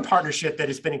the one partnership that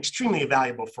has been extremely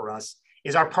valuable for us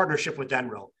is our partnership with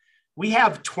NREL. We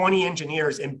have 20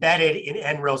 engineers embedded in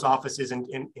NREL's offices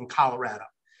in Colorado.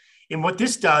 And what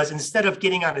this does, instead of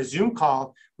getting on a Zoom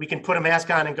call, we can put a mask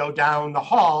on and go down the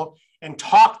hall and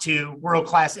talk to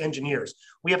world-class engineers.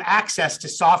 We have access to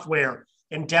software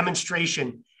and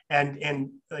demonstration and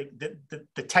like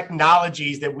the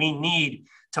technologies that we need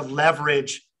to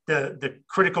leverage the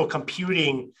critical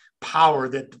computing power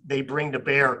that they bring to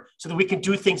bear so that we can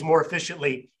do things more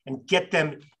efficiently and get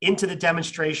them into the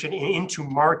demonstration and into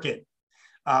market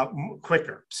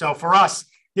quicker. So for us,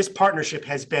 this partnership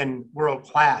has been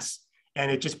world-class,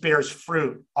 and it just bears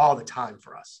fruit all the time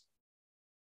for us.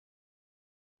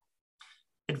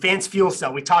 Advanced fuel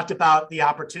cell, we talked about the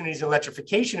opportunities in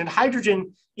electrification, and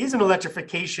hydrogen is an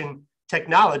electrification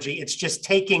technology. It's just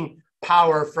taking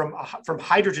power from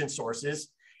hydrogen sources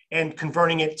and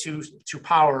converting it to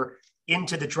power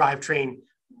into the drivetrain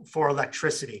for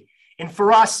electricity. And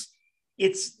for us,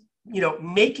 it's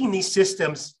making these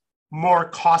systems more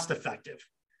cost effective,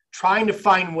 trying to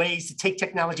find ways to take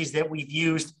technologies that we've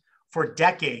used for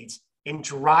decades in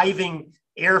driving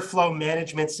airflow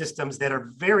management systems that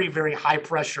are very, very high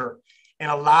pressure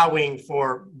and allowing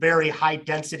for very high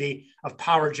density of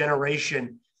power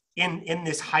generation in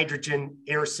this hydrogen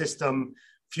air system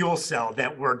fuel cell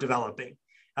that we're developing.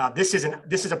 This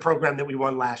is a program that we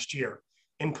won last year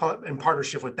in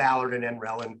partnership with Ballard and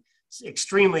NREL, and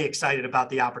extremely excited about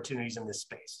the opportunities in this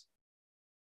space.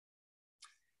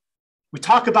 We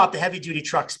talk about the heavy duty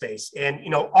truck space,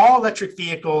 and all electric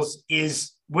vehicles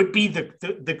would be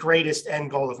the greatest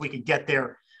end goal if we could get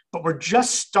there, but we're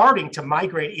just starting to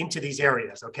migrate into these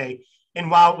areas, okay?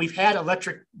 And while we've had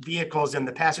electric vehicles in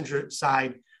the passenger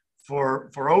side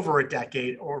for over a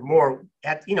decade or more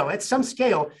at some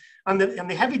scale, on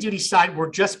the heavy duty side,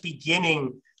 we're just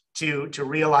beginning to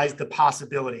realize the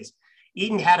possibilities.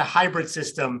 Eaton had a hybrid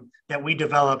system that we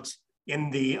developed in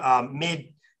the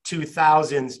mid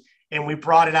 2000s, and we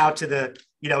brought it out to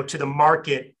the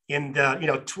market in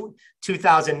the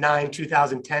 2009,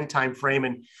 2010 timeframe,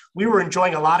 and we were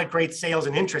enjoying a lot of great sales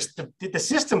and interest. The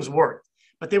systems worked,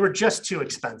 but they were just too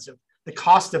expensive. The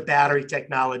cost of battery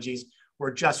technologies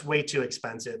were just way too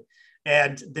expensive,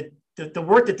 and the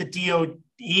work that the DOE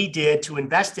did to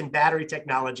invest in battery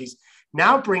technologies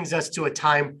now brings us to a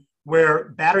time where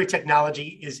battery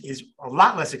technology is a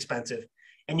lot less expensive,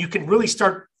 and you can really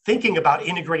start thinking about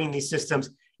integrating these systems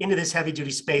into this heavy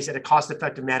duty space at a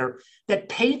cost-effective manner that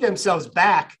pay themselves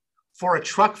back for a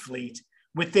truck fleet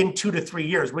within 2 to 3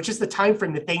 years, which is the time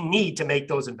frame that they need to make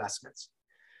those investments.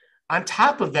 On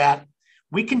top of that,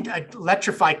 we can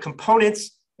electrify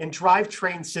components and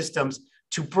drivetrain systems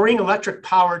to bring electric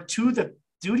power to the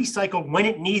duty cycle when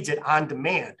it needs it on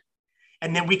demand.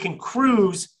 And then we can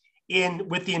cruise in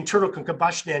with the internal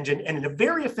combustion engine and in a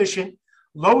very efficient,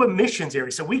 low emissions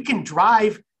area. So we can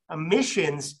drive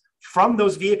emissions from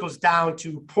those vehicles down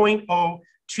to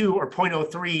 0.02 or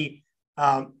 0.03,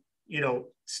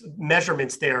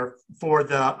 measurements there for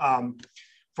the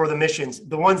emissions,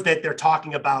 the ones that they're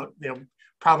talking about,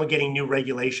 promulgating new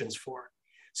regulations for.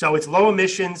 So it's low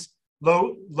emissions,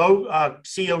 low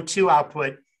CO2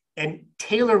 output, and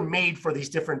tailor-made for these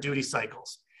different duty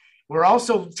cycles. We're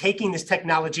also taking this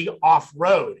technology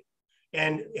off-road,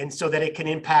 and so that it can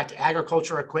impact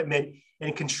agriculture equipment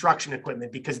and construction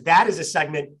equipment, because that is a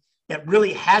segment that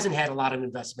really hasn't had a lot of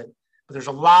investment, but there's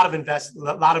a lot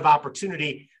of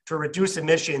opportunity to reduce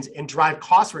emissions and drive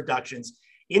cost reductions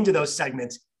into those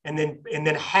segments, and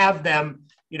then have them,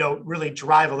 really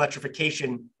drive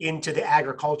electrification into the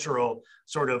agricultural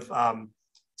sort of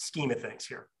scheme of things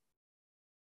here.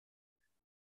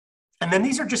 And then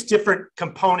these are just different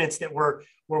components that we're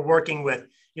working with,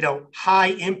 high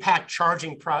impact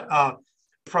charging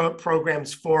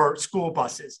programs for school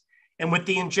buses. And with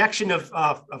the injection of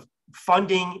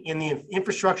funding in the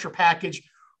infrastructure package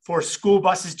for school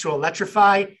buses to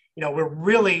electrify, we're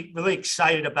really, really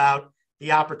excited about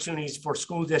the opportunities for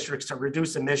school districts to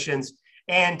reduce emissions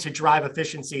and to drive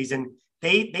efficiencies. And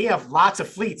they have lots of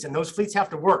fleets, and those fleets have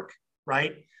to work,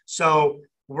 right? So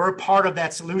we're part of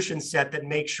that solution set that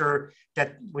makes sure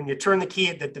that when you turn the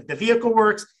key, that the vehicle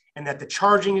works and that the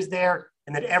charging is there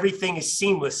and that everything is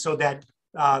seamless, so that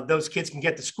those kids can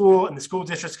get to school and the school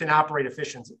districts can operate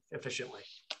efficiently.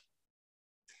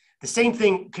 The same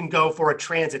thing can go for a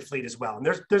transit fleet as well.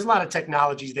 And there's a lot of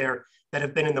technologies there that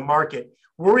have been in the market.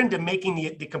 We're into making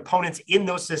the components in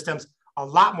those systems a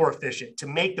lot more efficient to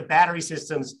make the battery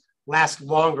systems last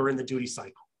longer in the duty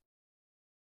cycle.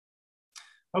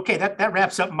 Okay, that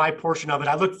wraps up my portion of it.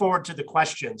 I look forward to the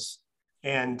questions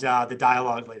and the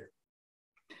dialogue later.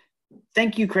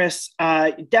 Thank you, Chris.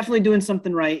 Definitely doing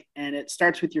something right, and it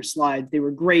starts with your slides. They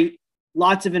were great.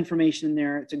 Lots of information in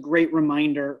there. It's a great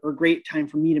reminder, or great time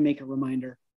for me to make a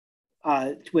reminder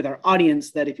with our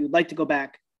audience that if you'd like to go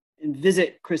back and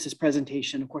visit Chris's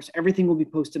presentation, of course, everything will be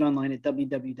posted online at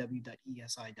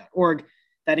www.esi.org.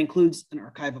 That includes an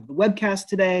archive of the webcast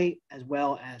today, as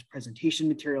well as presentation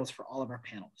materials for all of our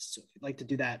panelists. So if you'd like to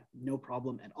do that, no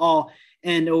problem at all.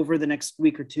 And over the next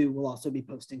week or two, we'll also be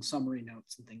posting summary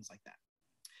notes and things like that.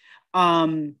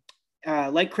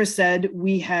 Like Chris said,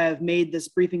 we have made this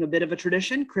briefing a bit of a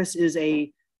tradition. Chris is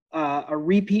a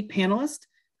repeat panelist,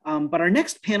 but our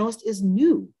next panelist is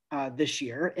new this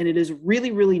year, and it is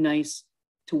really, really nice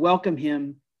to welcome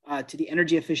him to the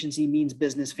Energy Efficiency Means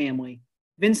Business family.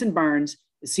 Vincent Barnes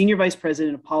is Senior Vice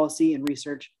President of Policy and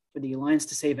Research for the Alliance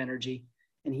to Save Energy,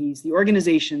 and he's the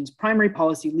organization's primary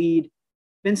policy lead.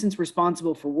 Vincent's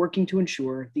responsible for working to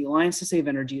ensure the Alliance to Save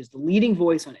Energy is the leading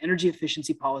voice on energy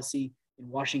efficiency policy in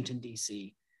Washington,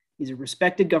 D.C. He's a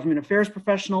respected government affairs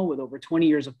professional with over 20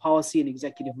 years of policy and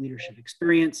executive leadership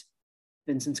experience.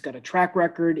 Vincent's got a track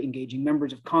record engaging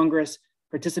members of Congress,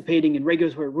 participating in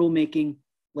regulatory rulemaking,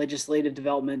 legislative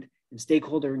development, and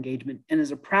stakeholder engagement, and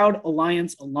as a proud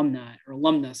Alliance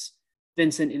alumnus,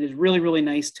 Vincent, it is really, really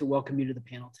nice to welcome you to the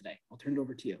panel today. I'll turn it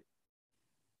over to you.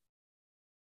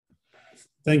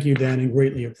 Thank you, Dan, and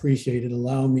greatly appreciated.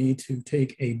 Allow me to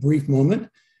take a brief moment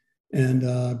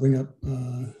and bring up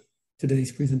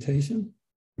today's presentation.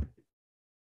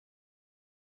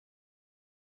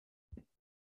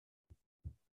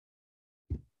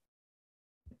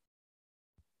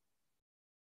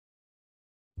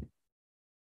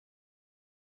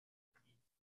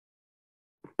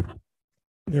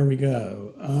 There we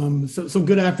go. So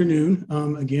good afternoon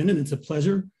again, and it's a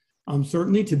pleasure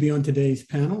certainly to be on today's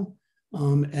panel.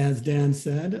 As Dan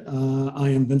said, I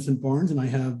am Vincent Barnes, and I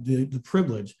have the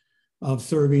privilege of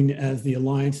serving as the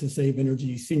Alliance to Save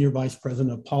Energy Senior Vice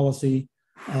President of Policy,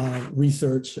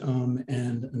 Research,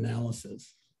 and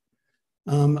Analysis.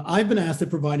 I've been asked to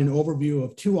provide an overview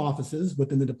of two offices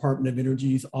within the Department of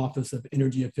Energy's Office of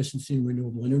Energy Efficiency and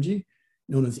Renewable Energy,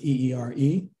 known as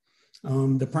EERE.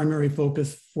 The primary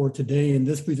focus for today in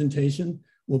this presentation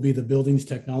will be the Buildings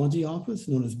Technology Office,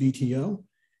 known as BTO,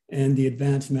 and the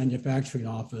Advanced Manufacturing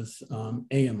Office,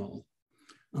 AMO.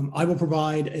 I will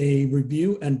provide a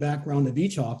review and background of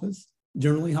each office,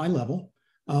 generally high level,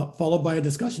 followed by a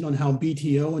discussion on how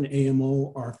BTO and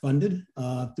AMO are funded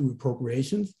through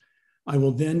appropriations. I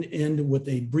will then end with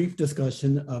a brief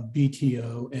discussion of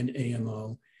BTO and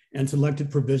AMO and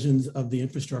selected provisions of the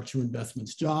Infrastructure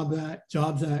Investments Jobs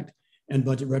Act, and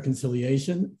Budget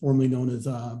Reconciliation, formerly known as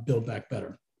Build Back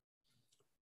Better.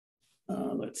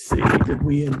 Let's see, did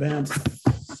we advance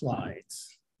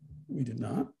slides? We did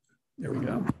not. There we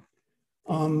go.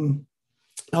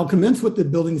 I'll commence with the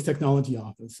Buildings Technology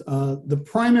Office. The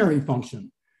primary function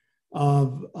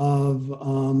of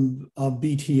BTO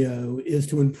is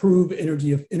to improve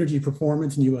energy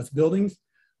performance in U.S. buildings,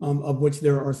 of which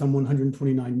there are some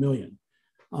 129 million.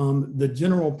 The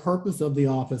general purpose of the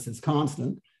office is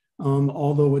constant,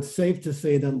 although it's safe to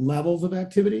say that levels of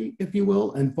activity, if you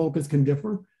will, and focus can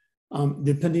differ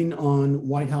depending on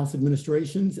White House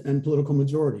administrations and political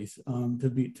majorities,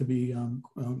 to be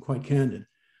quite candid.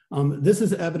 This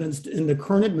is evidenced in the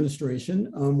current administration,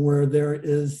 where there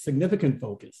is significant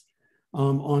focus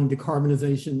on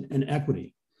decarbonization and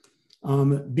equity.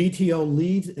 BTO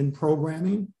leads in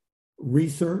programming,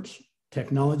 research,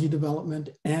 technology development,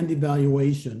 and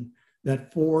evaluation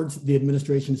that forwards the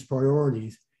administration's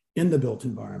priorities in the built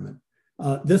environment.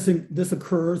 This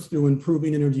occurs through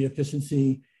improving energy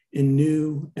efficiency in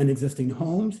new and existing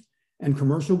homes and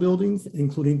commercial buildings,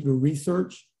 including through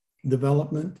research,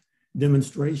 development,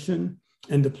 demonstration,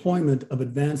 and deployment of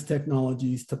advanced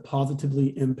technologies to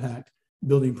positively impact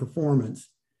building performance,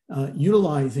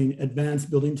 utilizing advanced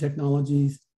building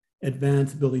technologies,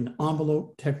 advanced building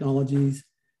envelope technologies,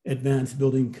 advanced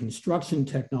building construction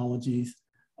technologies,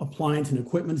 appliance and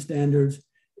equipment standards,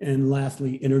 and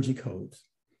lastly, energy codes.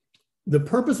 The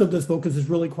purpose of this focus is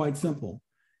really quite simple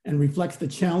and reflects the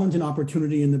challenge and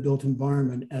opportunity in the built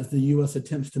environment as the U.S.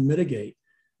 attempts to mitigate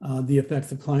the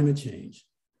effects of climate change.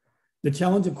 The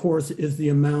challenge, of course, is the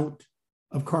amount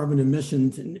of carbon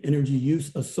emissions and energy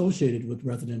use associated with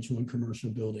residential and commercial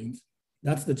buildings.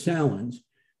 That's the challenge.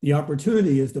 The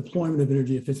opportunity is deployment of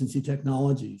energy efficiency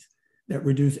technologies that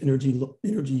reduce energy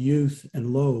use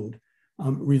and load,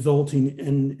 resulting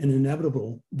in an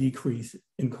inevitable decrease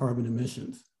in carbon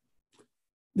emissions.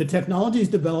 The technologies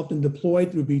developed and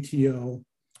deployed through BTO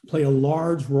play a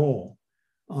large role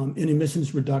in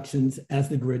emissions reductions as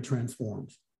the grid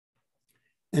transforms.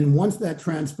 And once that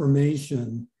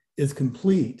transformation is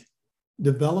complete,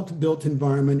 developed built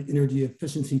environment energy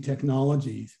efficiency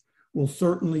technologies will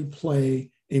certainly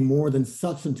play a more than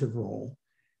substantive role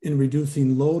in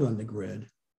reducing load on the grid,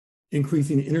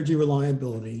 increasing energy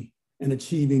reliability, and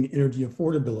achieving energy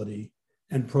affordability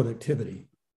and productivity.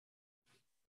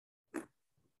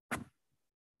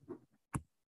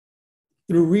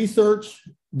 Through research,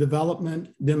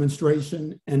 development,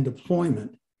 demonstration, and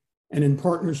deployment, and in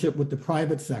partnership with the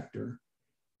private sector,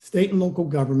 state and local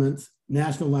governments,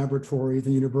 national laboratories,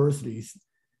 and universities,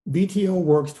 BTO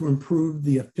works to improve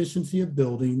the efficiency of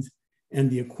buildings and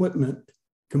the equipment,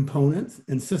 components,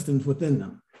 and systems within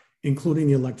them, including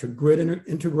the electric grid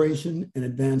integration and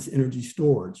advanced energy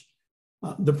storage.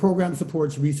 The program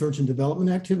supports research and development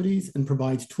activities and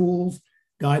provides tools,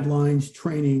 guidelines,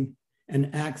 training,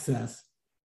 and access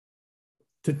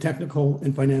to technical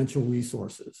and financial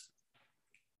resources.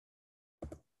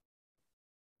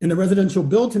 In the residential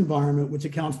built environment, which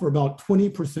accounts for about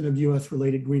 20% of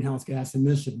US-related greenhouse gas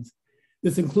emissions,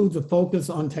 this includes a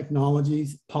focus on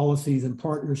technologies, policies, and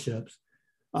partnerships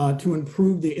to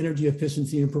improve the energy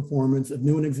efficiency and performance of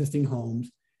new and existing homes,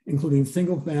 including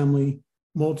single-family,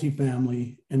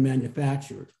 multifamily, and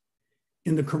manufactured.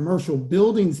 In the commercial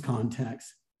buildings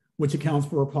context, which accounts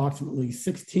for approximately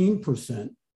 16%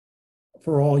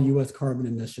 for all US carbon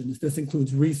emissions, this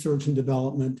includes research and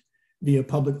development via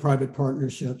public-private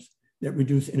partnerships that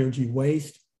reduce energy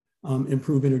waste,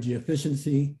 improve energy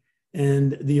efficiency,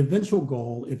 and the eventual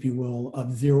goal, if you will,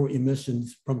 of zero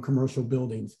emissions from commercial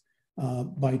buildings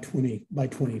by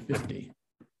 2050.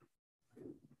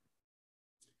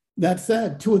 That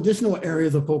said, two additional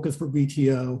areas of focus for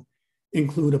BTO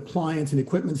include appliance and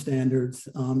equipment standards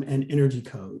and energy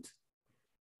codes.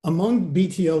 Among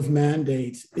BTO's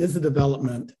mandates is the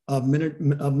development of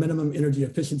minimum energy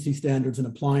efficiency standards in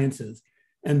appliances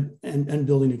and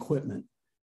building equipment.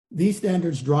 These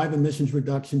standards drive emissions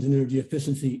reductions in energy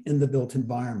efficiency in the built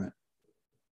environment.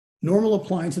 Normal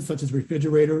appliances such as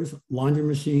refrigerators, laundry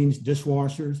machines,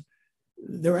 dishwashers,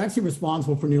 they're actually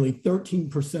responsible for nearly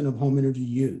 13% of home energy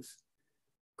use.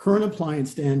 Current appliance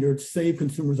standards save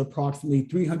consumers approximately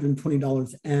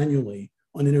 $320 annually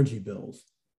on energy bills.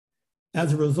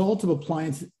 As a result of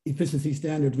appliance efficiency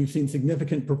standards, we've seen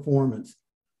significant performance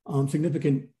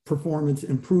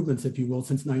improvements, if you will,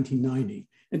 since 1990.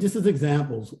 And just as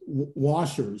examples,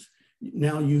 washers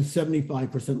now use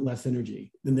 75% less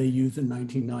energy than they used in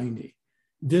 1990.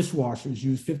 Dishwashers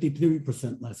use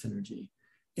 53% less energy.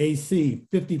 AC,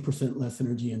 50% less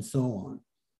energy, and so on.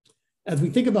 As we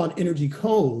think about energy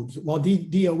codes, while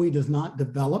DOE does not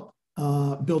develop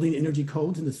building energy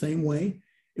codes in the same way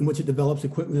in which it develops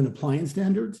equipment and appliance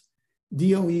standards,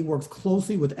 DOE works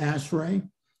closely with ASHRAE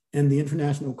and the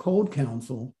International Code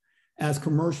Council as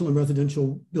commercial and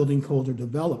residential building codes are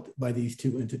developed by these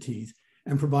two entities,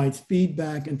 and provides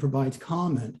feedback and provides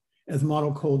comment as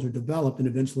model codes are developed and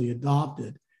eventually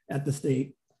adopted at the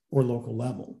state or local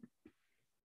level.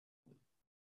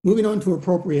 Moving on to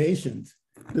appropriations,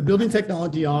 the Building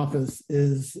Technology Office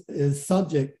is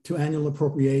subject to annual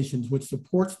appropriations, which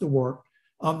supports the work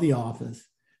of the office,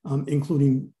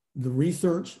 including the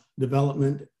research,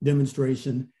 development,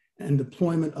 demonstration, and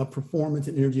deployment of performance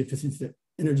and energy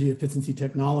efficiency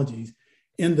technologies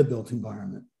in the built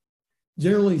environment.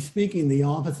 Generally speaking, the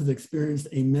office has experienced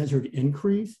a measured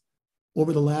increase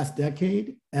over the last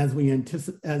decade and we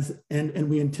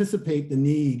anticipate the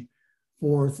need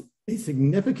for a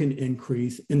significant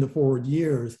increase in the forward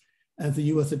years as the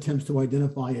U.S. attempts to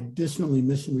identify additional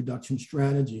emission reduction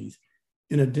strategies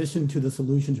in addition to the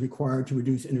solutions required to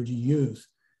reduce energy use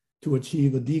to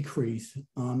achieve a decrease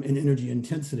in energy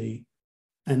intensity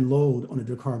and load on a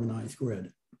decarbonized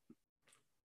grid.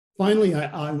 Finally,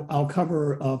 I'll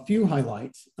cover a few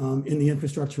highlights in the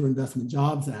Infrastructure Investment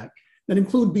Jobs Act that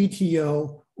include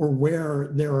BTO or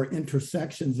where there are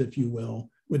intersections, if you will,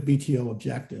 with BTO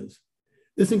objectives.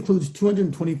 This includes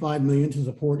 $225 million to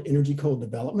support energy code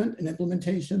development and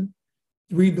implementation,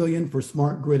 $3 billion for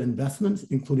smart grid investments,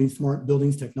 including smart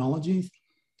buildings technologies,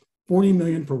 $40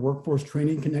 million for workforce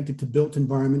training connected to built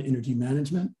environment energy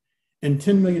management, and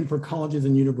 $10 million for colleges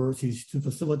and universities to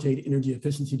facilitate energy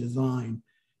efficiency design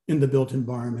in the built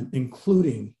environment,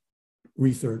 including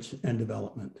research and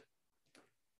development.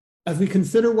 As we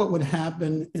consider what would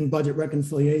happen in budget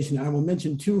reconciliation, I will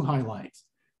mention two highlights.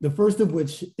 The first of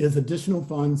which is additional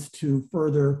funds to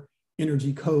further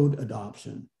energy code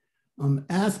adoption.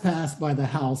 As passed by the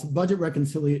House,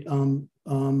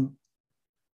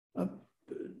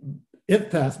 if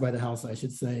passed by the House, I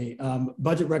should say,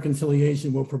 budget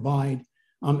reconciliation will provide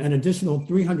an additional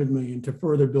 $300 million to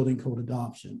further building code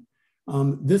adoption.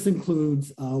 This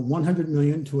includes $100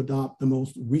 million to adopt the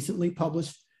most recently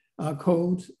published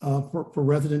codes for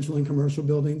residential and commercial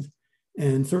buildings,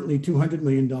 and certainly $200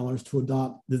 million to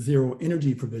adopt the zero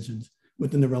energy provisions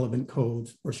within the relevant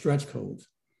codes or stretch codes.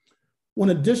 One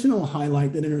additional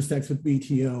highlight that intersects with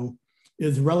BTO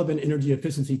is relevant energy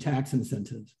efficiency tax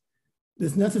incentives.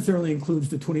 This necessarily includes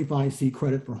the 25C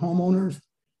credit for homeowners,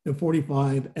 the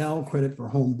 45L credit for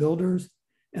home builders,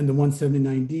 and the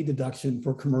 179D deduction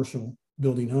for commercial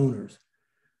building owners.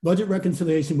 Budget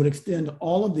reconciliation would extend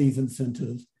all of these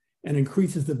incentives and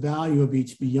increases the value of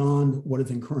each beyond what is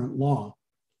in current law.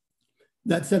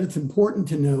 That said, it's important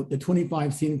to note that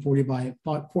 25C and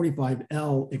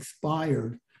 45L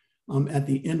expired at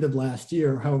the end of last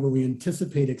year. However, we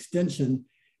anticipate extension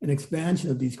and expansion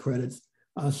of these credits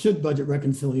should budget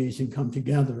reconciliation come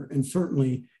together, and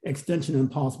certainly extension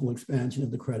and possible expansion of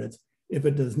the credits if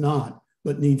it does not,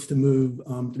 but needs to move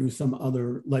through some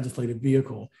other legislative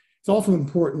vehicle. It's also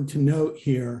important to note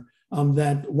here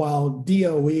that while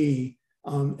DOE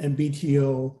and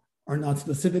BTO are not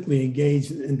specifically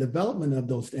engaged in development of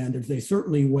those standards, they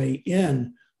certainly weigh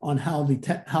in on how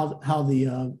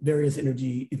the various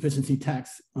energy efficiency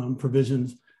tax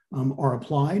provisions are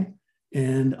applied,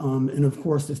 and of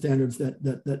course the standards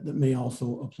that may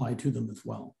also apply to them as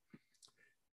well.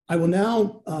 I will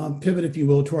now pivot, if you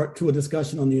will, to a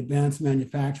discussion on the Advanced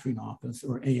Manufacturing Office,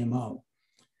 or AMO.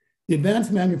 The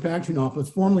Advanced Manufacturing Office,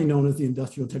 formerly known as the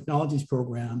Industrial Technologies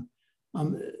Program,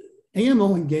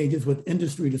 AMO engages with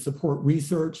industry to support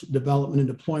research, development, and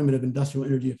deployment of industrial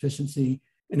energy efficiency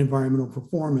and environmental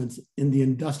performance in the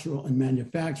industrial and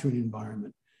manufacturing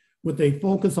environment, with a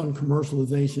focus on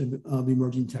commercialization of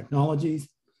emerging technologies,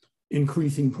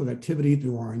 increasing productivity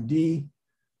through R&D,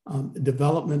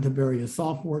 development of various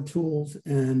software tools,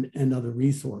 and other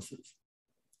resources.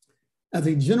 As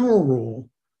a general rule,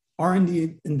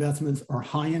 R&D investments are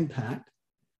high impact,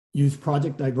 use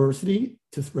project diversity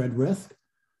to spread risk,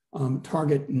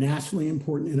 target nationally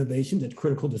important innovations at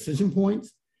critical decision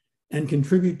points, and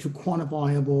contribute to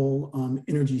quantifiable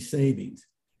energy savings.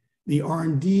 The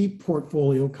R&D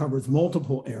portfolio covers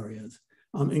multiple areas,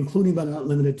 including but not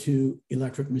limited to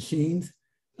electric machines,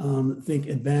 think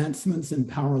advancements in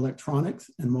power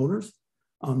electronics and motors,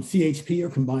 CHP or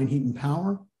combined heat and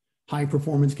power, high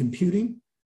performance computing,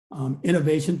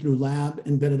 innovation through lab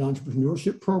embedded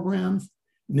entrepreneurship programs,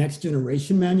 next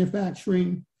generation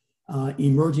manufacturing,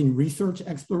 emerging research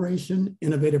exploration,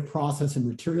 innovative process and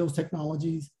materials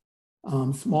technologies,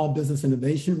 small business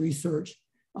innovation research,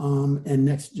 and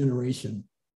next generation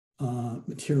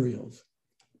materials.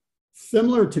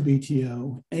 Similar to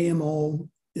BTO, AMO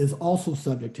is also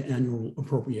subject to annual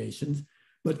appropriations,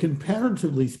 but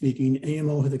comparatively speaking,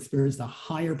 AMO has experienced a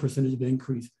higher percentage of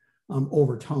increase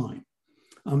over time.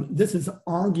 This is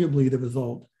arguably the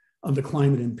result of the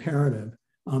climate imperative,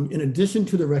 in addition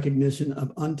to the recognition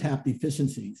of untapped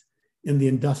efficiencies in the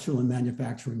industrial and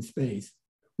manufacturing space,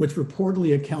 which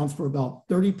reportedly accounts for about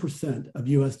 30% of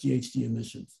US GHG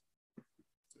emissions.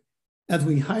 As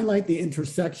we highlight the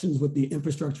intersections with the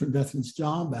Infrastructure Investments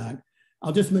Job Act,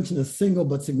 I'll just mention a single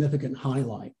but significant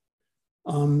highlight.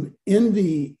 In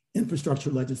the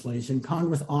infrastructure legislation,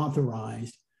 Congress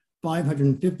authorized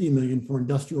 $550 million for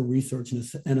industrial research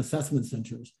and assessment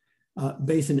centers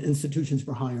based in institutions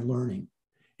for higher learning.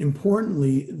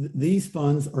 Importantly, these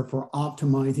funds are for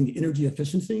optimizing energy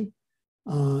efficiency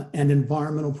and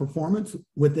environmental performance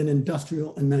within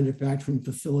industrial and manufacturing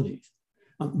facilities.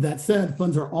 That said,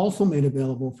 funds are also made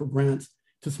available for grants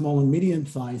to small and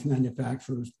medium-sized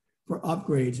manufacturers for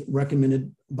upgrades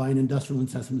recommended by an industrial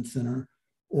assessment center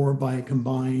or by a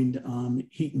combined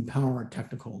heat and power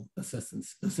technical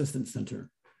assistance center.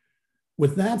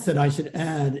 With that said, I should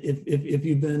add, if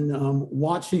you've been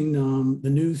watching the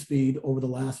news feed over the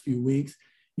last few weeks,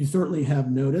 you certainly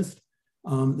have noticed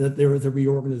that there is a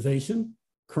reorganization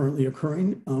currently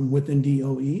occurring within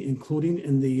DOE, including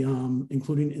in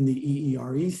the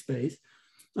EERE space.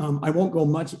 I won't go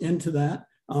much into that,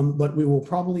 but we will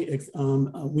probably,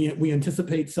 we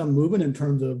anticipate some movement in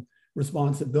terms of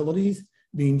responsibilities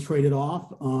being traded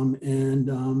off and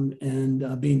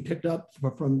being picked up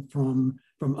from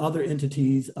other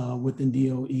entities within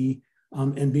DOE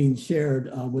and being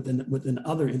shared within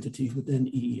other entities within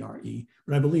EERE.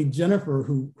 But I believe Jennifer,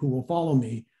 who will follow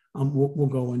me, we'll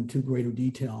go into greater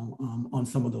detail on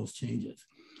some of those changes.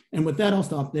 And with that, I'll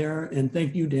stop there. And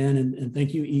thank you, Dan, and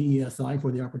thank you, EESI,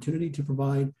 for the opportunity to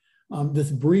provide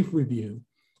this brief review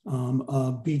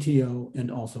of BTO and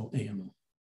also AMO.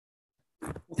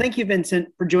 Well, thank you, Vincent,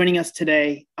 for joining us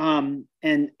today.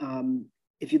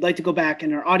 If you'd like to go back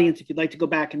in our audience, if you'd like to go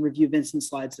back and review Vincent's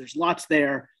slides, there's lots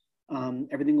there.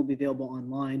 Everything will be available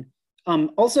online.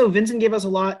 Also, Vincent gave us a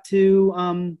lot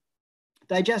to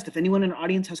digest. If anyone in our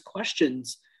audience has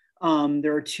questions,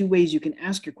 there are two ways you can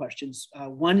ask your questions.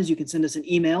 One is you can send us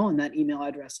an email, and that email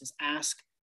address is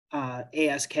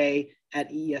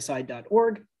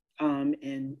ask@eesi.org.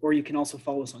 Or you can also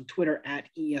follow us on Twitter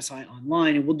 @EESI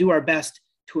Online, and we'll do our best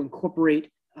to incorporate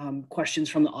questions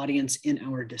from the audience in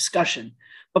our discussion.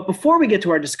 But before we get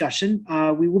to our discussion,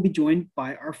 we will be joined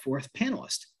by our fourth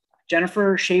panelist.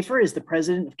 Jennifer Schaefer is the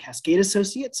president of Cascade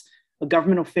Associates, a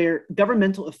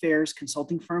governmental affairs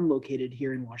consulting firm located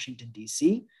here in Washington,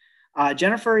 D.C.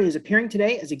 Jennifer is appearing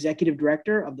today as executive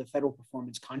director of the Federal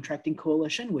Performance Contracting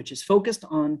Coalition, which is focused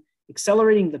on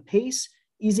accelerating the pace,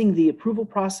 easing the approval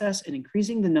process, and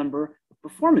increasing the number of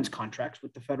performance contracts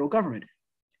with the federal government.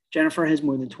 Jennifer has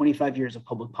more than 25 years of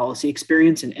public policy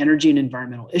experience in energy and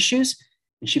environmental issues,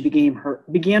 and she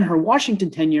began her Washington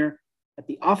tenure at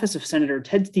the office of Senator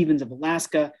Ted Stevens of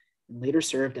Alaska, and later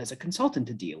served as a consultant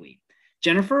to DOE.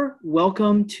 Jennifer,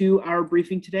 welcome to our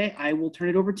briefing today. I will turn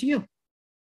it over to you.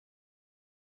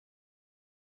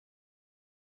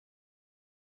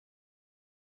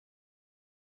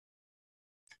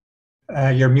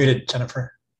 You're muted,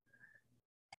 Jennifer.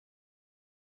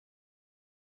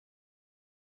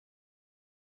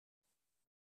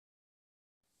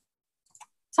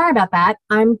 Sorry about that.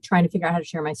 I'm trying to figure out how to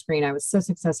share my screen. I was so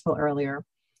successful earlier.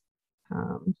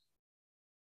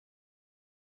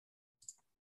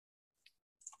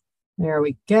 There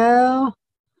we go.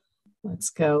 Let's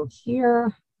go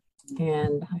here.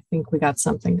 And I think we got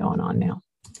something going on now.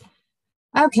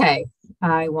 Okay,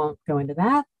 I won't go into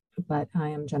that, but I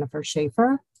am Jennifer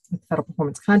Schaefer with the Federal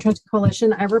Performance Contracting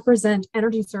Coalition. I represent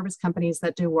energy service companies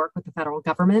that do work with the federal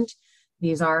government.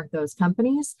 These are those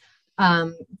companies.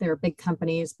 They're big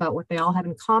companies, but what they all have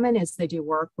in common is they do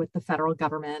work with the federal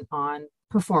government on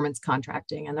performance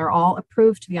contracting, and they're all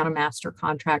approved to be on a master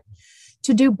contract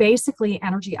to do basically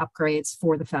energy upgrades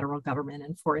for the federal government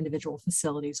and for individual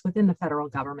facilities within the federal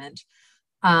government.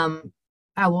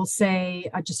 I will say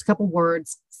just a couple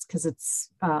words because it's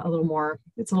a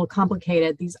little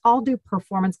complicated. These all do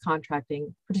performance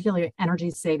contracting, particularly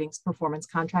energy savings performance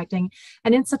contracting.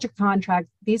 And in such a contract,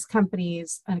 these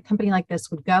companies, a company like this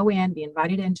would go in, be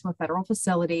invited into a federal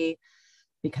facility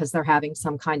because they're having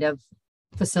some kind of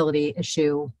facility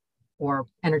issue or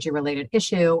energy related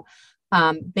issue.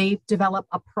 They develop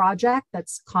a project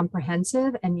that's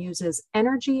comprehensive and uses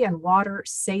energy and water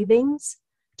savings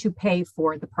to pay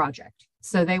for the project.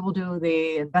 So they will do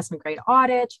the investment grade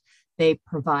audit, they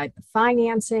provide the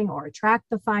financing or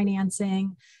attract the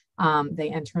financing,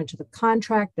 they enter into the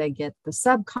contract, they get the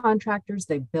subcontractors,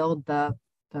 they build the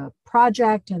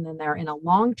project, and then they're in a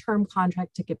long-term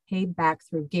contract to get paid back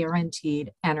through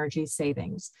guaranteed energy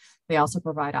savings. They also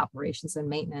provide operations and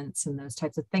maintenance and those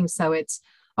types of things. So it's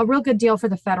a real good deal for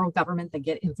the federal government. They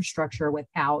get infrastructure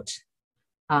without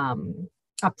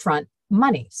upfront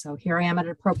money. So here I am at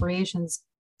an appropriations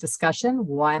discussion.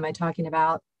 Why am I talking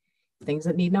about things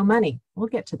that need no money? We'll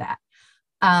get to that.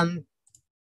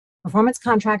 Performance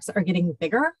contracts are getting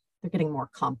bigger. They're getting more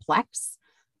complex.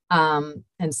 And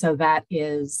so that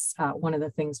is one of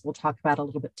the things we'll talk about a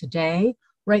little bit today.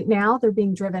 Right now, they're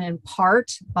being driven in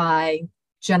part by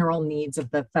general needs of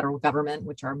the federal government,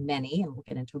 which are many, and we'll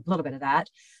get into a little bit of that,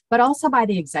 but also by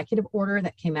the executive order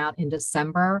that came out in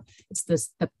December. It's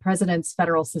the President's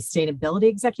Federal Sustainability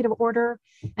Executive Order,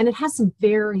 and it has some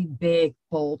very big,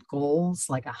 bold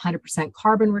goals, like 100%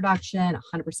 carbon reduction,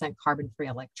 100% carbon-free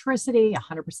electricity,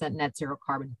 100% net zero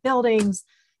carbon buildings,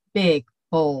 big,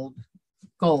 bold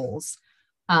goals.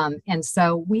 And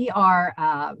so we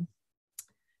are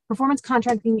performance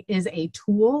contracting is a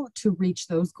tool to reach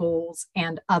those goals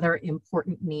and other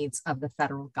important needs of the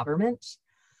federal government.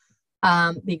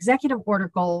 The executive order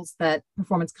goals that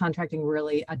performance contracting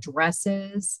really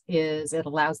addresses is it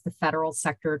allows the federal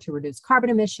sector to reduce carbon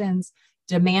emissions,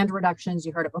 demand reductions,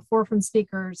 you heard it before from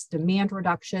speakers, demand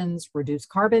reductions, reduce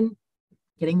carbon,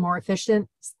 getting more efficient,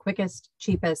 quickest,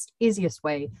 cheapest, easiest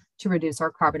way to reduce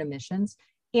our carbon emissions.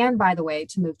 And by the way,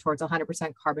 to move towards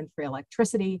 100% carbon-free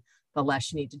electricity. The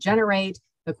less you need to generate,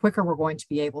 the quicker we're going to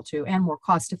be able to, and more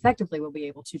cost effectively we'll be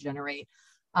able to generate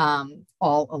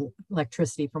all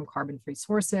electricity from carbon-free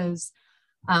sources.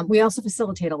 We also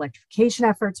facilitate electrification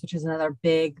efforts, which is another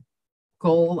big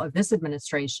goal of this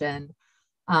administration,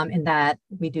 in that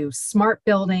we do smart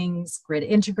buildings, grid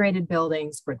integrated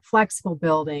buildings, grid flexible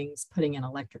buildings, putting in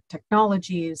electric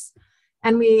technologies.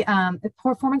 And we,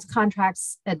 performance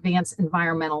contracts advance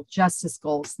environmental justice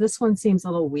goals. This one seems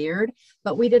a little weird,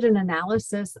 but we did an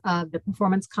analysis of the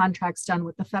performance contracts done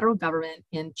with the federal government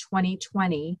in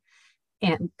 2020,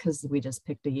 and because we just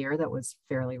picked a year that was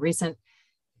fairly recent.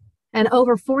 And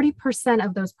over 40%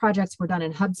 of those projects were done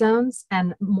in hub zones,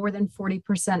 and more than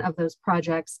 40% of those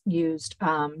projects used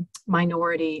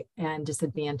minority and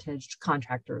disadvantaged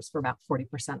contractors for about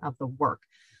 40% of the work.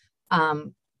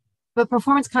 But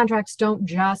performance contracts don't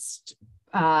just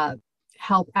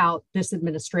help out this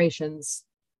administration's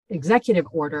executive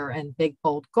order and big,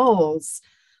 bold goals.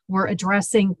 We're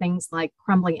addressing things like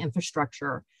crumbling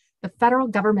infrastructure. The federal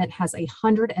government has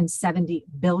 $170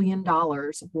 billion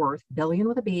worth, billion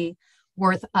with a B,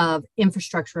 worth of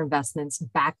infrastructure investments,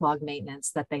 backlog maintenance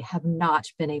that they have not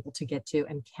been able to get to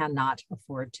and cannot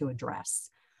afford to address.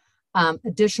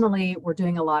 Additionally, we're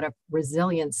doing a lot of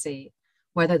resiliency,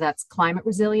 whether that's climate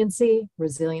resiliency,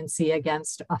 resiliency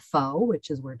against a foe, which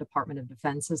is where Department of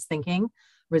Defense is thinking,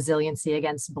 resiliency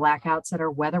against blackouts that are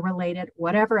weather related,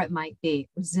 whatever it might be.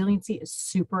 Resiliency is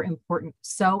super important.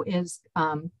 So is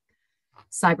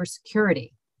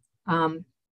cybersecurity.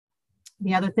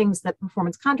 The other things that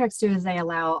performance contracts do is they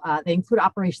include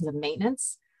operations and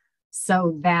maintenance.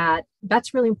 So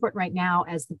that's really important right now,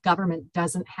 as the government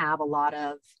doesn't have a lot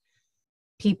of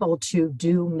people to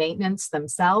do maintenance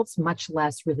themselves, much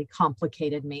less really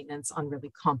complicated maintenance on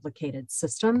really complicated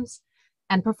systems.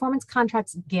 And performance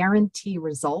contracts guarantee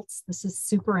results. This is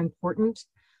super important.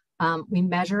 We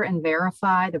measure and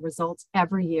verify the results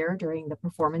every year during the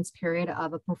performance period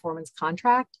of a performance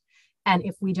contract. And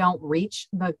if we don't reach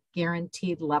the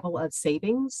guaranteed level of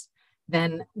savings,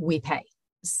 then we pay.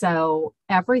 So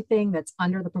everything that's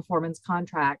under the performance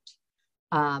contract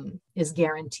is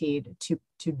guaranteed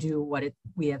to do what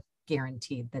we have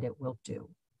guaranteed that it will do.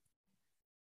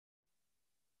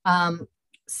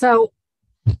 So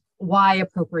why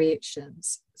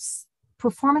appropriations?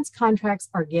 Performance contracts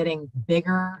are getting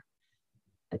bigger.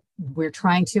 We're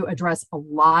trying to address a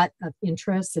lot of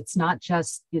interests. It's not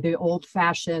just the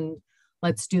old-fashioned,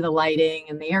 let's do the lighting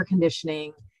and the air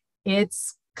conditioning.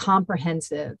 It's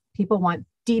comprehensive. People want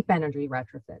deep energy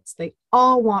retrofits. They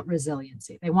all want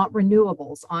resiliency. They want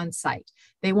renewables on site.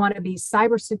 They want to be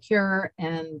cyber secure,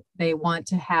 and they want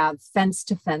to have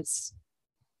fence-to-fence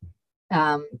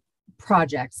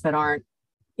projects that aren't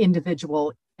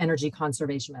individual energy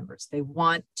conservation members. They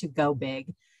want to go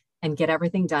big and get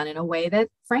everything done in a way that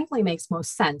frankly makes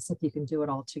most sense if you can do it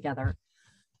all together.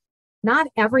 Not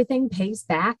everything pays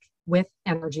back with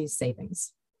energy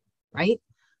savings, right?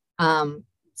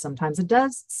 Sometimes it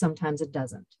does, sometimes it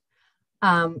doesn't.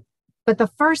 But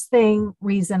the first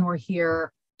reason we're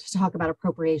here to talk about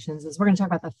appropriations is we're going to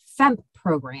talk about the FEMP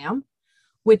program,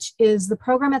 which is the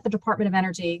program at the Department of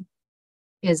Energy,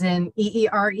 is in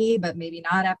EERE, but maybe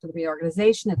not after the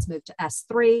reorganization. It's moved to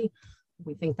S3.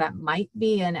 We think that might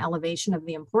be an elevation of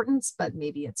the importance, but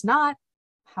maybe it's not.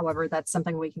 However, that's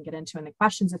something we can get into in the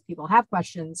questions if people have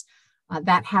questions.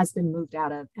 That has been moved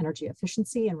out of energy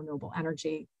efficiency and renewable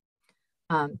energy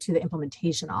to the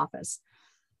implementation office.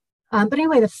 But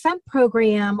anyway, the FEMP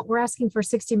program, we're asking for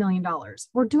 $60 million.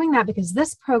 We're doing that because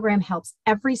this program helps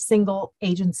every single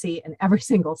agency and every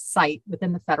single site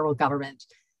within the federal government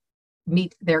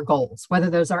meet their goals, whether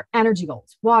those are energy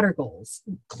goals, water goals,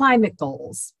 climate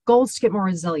goals, goals to get more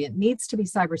resilient, needs to be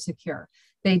cyber secure.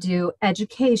 They do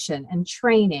education and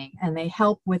training, and they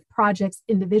help with projects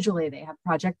individually. They have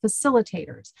project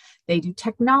facilitators. They do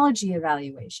technology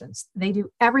evaluations. They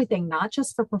do everything, not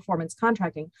just for performance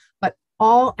contracting, but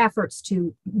all efforts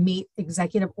to meet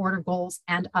executive order goals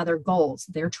and other goals.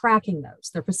 They're tracking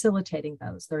those, they're facilitating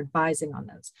those, they're advising on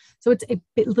those. So it's a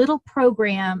little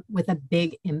program with a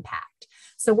big impact.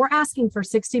 So we're asking for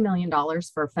 $60 million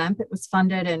for FEMP. It was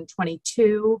funded in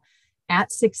 22 at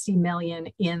 $60 million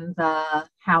in the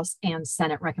House and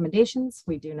Senate recommendations.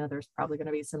 We do know there's probably going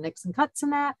to be some nicks and cuts in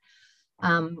that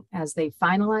as they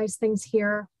finalize things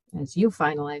here, as you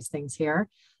finalize things here.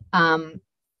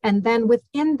 And then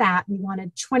within that, we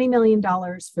wanted $20 million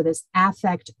for this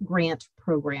Affect grant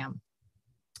program.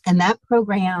 And that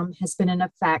program has been in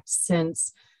effect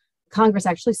since Congress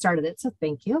actually started it, so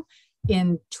thank you,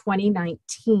 in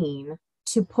 2019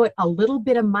 to put a little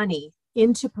bit of money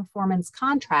into performance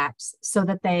contracts so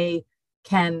that they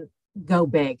can go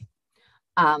big.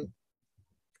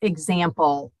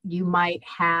 Example, you might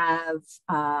have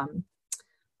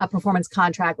a performance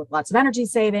contract with lots of energy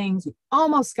savings. You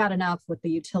almost got enough with the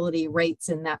utility rates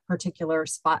in that particular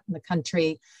spot in the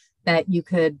country that you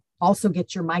could also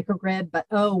get your microgrid, but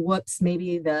oh, whoops,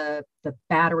 maybe the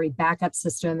battery backup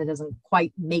system that doesn't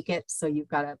quite make it. So you've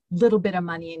got a little bit of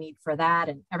money you need for that,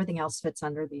 and everything else fits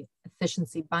under the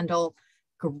efficiency bundle.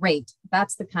 Great.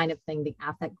 That's the kind of thing the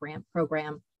AFEC grant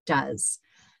program does.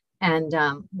 And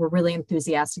we're really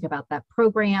enthusiastic about that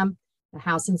program. The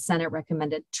House and Senate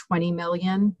recommended $20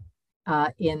 million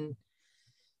in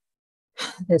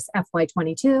this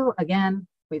FY22. Again,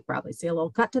 we probably see a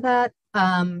little cut to that.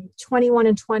 21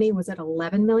 and 20 was at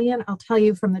 11 million. I'll tell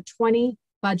you, from the 20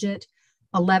 budget,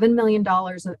 $11 million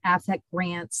of AFEC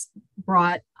grants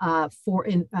brought leveraged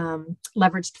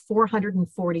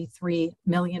 $443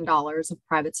 million of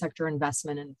private sector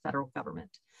investment in federal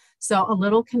government. So a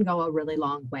little can go a really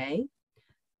long way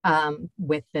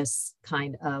with this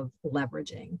kind of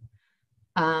leveraging.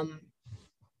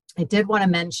 I did want to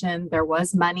mention there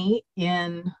was money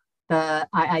in the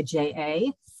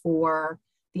IIJA for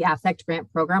the AFEC grant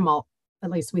program.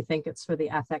 At least we think it's for the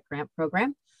AFEC grant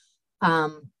program.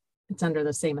 It's under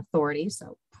the same authority,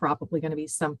 so probably going to be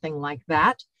something like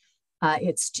that.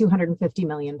 It's $250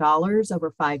 million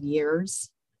over 5 years.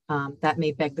 That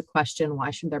may beg the question,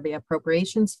 why should there be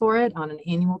appropriations for it on an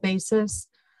annual basis?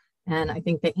 And I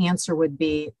think the answer would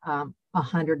be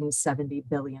 $170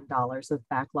 billion of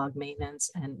backlog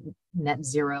maintenance and net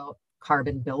zero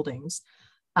carbon buildings.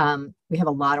 We have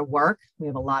a lot of work. We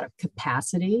have a lot of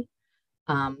capacity,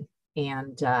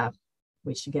 and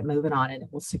we should get moving on it. It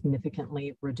will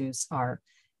significantly reduce our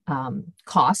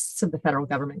costs of the federal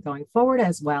government going forward,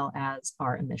 as well as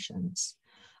our emissions.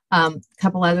 A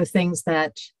couple other things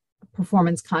that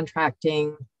performance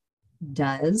contracting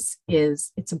does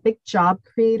is it's a big job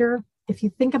creator. If you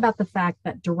think about the fact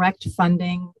that direct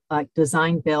funding, like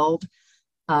design build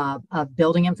of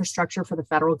building infrastructure for the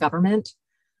federal government,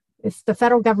 if the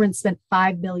federal government spent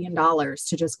 $5 billion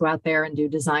to just go out there and do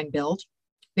design build,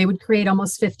 they would create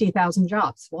almost 50,000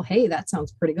 jobs. Well, hey, that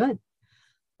sounds pretty good.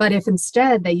 But if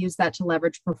instead they use that to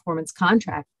leverage performance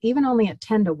contract, even only at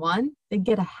 10 to 1, they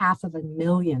get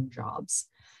 500,000 jobs.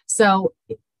 So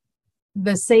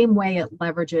the same way it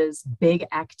leverages big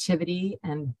activity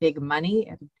and big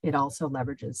money, it also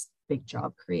leverages big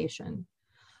job creation.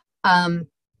 And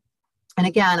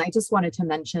again, I just wanted to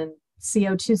mention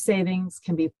CO2 savings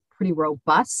can be pretty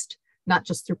robust, not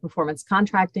just through performance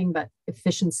contracting, but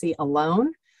efficiency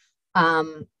alone.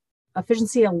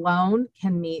 Efficiency alone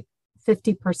can meet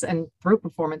 50% through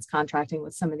performance contracting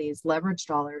with some of these leverage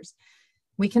dollars.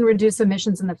 We can reduce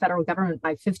emissions in the federal government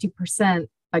by 50%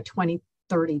 by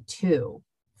 2032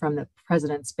 from the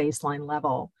president's baseline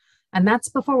level. And that's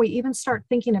before we even start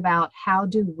thinking about how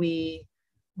do we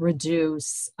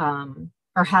reduce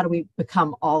or how do we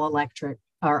become all electric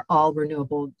or all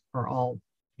renewable or all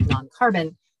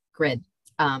non-carbon grid.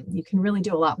 You can really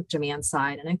do a lot with demand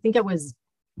side. And I think it was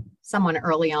someone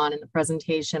early on in the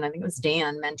presentation, I think it was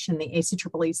Dan, mentioned the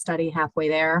ACEEE study halfway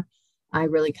there. I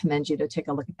really commend you to take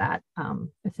a look at that.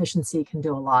 Efficiency can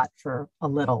do a lot for a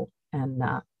little and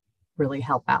really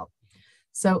help out.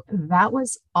 So that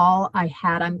was all I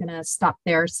had. I'm going to stop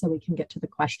there so we can get to the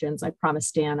questions. I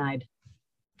promised Dan I'd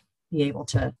be able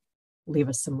to leave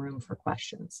us some room for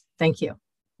questions. Thank you.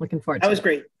 Looking forward to it. That was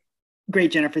great.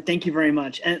 Great, Jennifer. Thank you very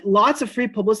much. And lots of free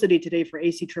publicity today for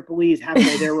ACEE's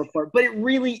halfway there report, but it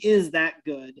really is that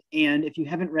good. And if you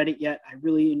haven't read it yet, I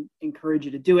really encourage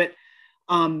you to do it.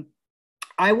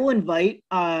 I will invite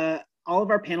all of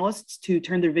our panelists to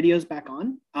turn their videos back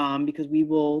on because we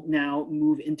will now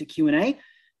move into Q&A.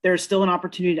 There's still an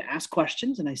opportunity to ask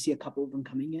questions, and I see a couple of them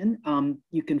coming in.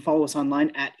 You can follow us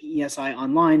online at ESI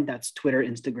Online. That's Twitter,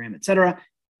 Instagram, etc.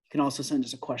 You can also send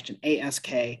us a question,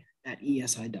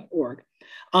 ask@esi.org.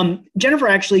 Jennifer,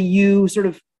 actually, you sort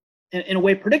of, in a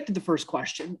way, predicted the first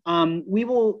question. We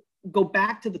will go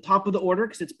back to the top of the order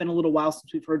because it's been a little while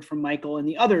since we've heard from Michael and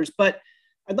the others, but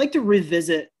I'd like to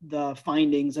revisit the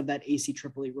findings of that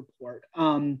ACEEE report.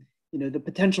 The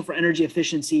potential for energy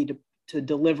efficiency to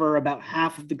deliver about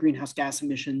half of the greenhouse gas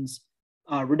emissions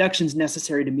reductions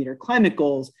necessary to meet our climate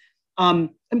goals.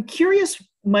 I'm curious,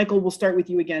 Michael, we'll start with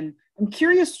you again. I'm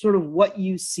curious sort of what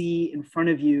you see in front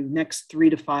of you next 3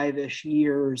 to 5-ish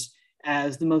years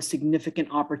as the most significant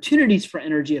opportunities for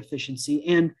energy efficiency.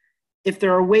 And if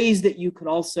there are ways that you could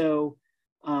also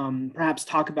perhaps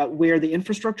talk about where the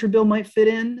infrastructure bill might fit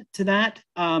in to that,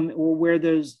 or where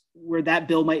that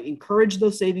bill might encourage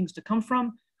those savings to come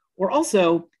from. Or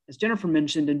also, as Jennifer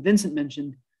mentioned and Vincent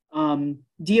mentioned,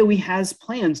 DOE has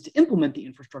plans to implement the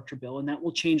infrastructure bill, and that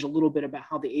will change a little bit about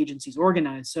how the agency's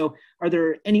organized. So are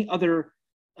there any other,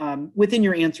 within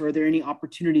your answer, are there any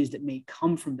opportunities that may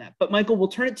come from that? But Michael, we'll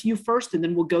turn it to you first, and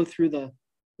then we'll go through the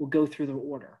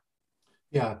order.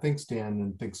 Yeah, thanks, Dan,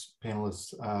 and thanks,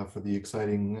 panelists, for the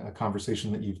exciting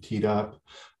conversation that you've teed up.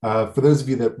 For those of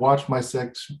you that watch my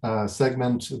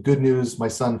segment, good news, my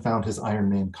son found his Iron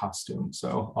Man costume,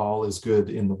 so all is good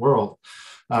in the world.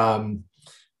 I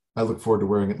look forward to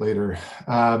wearing it later.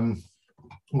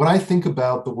 When I think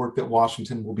about the work that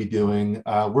Washington will be doing,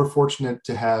 we're fortunate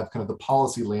to have kind of the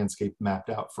policy landscape mapped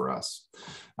out for us.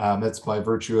 That's by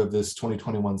virtue of this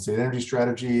 2021 state energy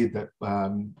strategy that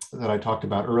I talked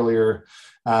about earlier.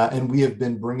 And we have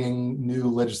been bringing new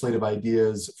legislative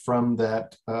ideas from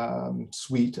that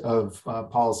suite of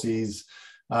policies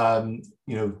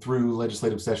through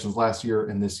legislative sessions last year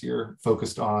and this year,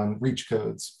 focused on reach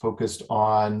codes, focused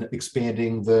on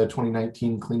expanding the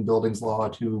 2019 Clean Buildings Law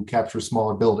to capture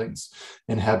smaller buildings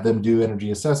and have them do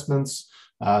energy assessments,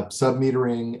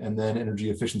 sub-metering, and then energy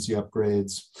efficiency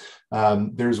upgrades.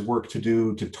 There's work to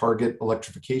do to target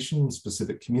electrification,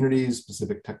 specific communities,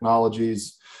 specific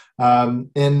technologies.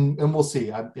 And we'll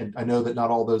see. I know that not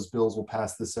all those bills will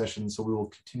pass this session, so we will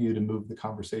continue to move the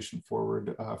conversation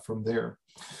forward from there.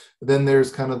 Then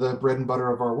there's kind of the bread and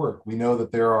butter of our work. We know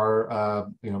that there are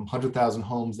 100,000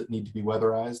 homes that need to be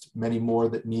weatherized, many more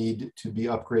that need to be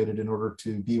upgraded in order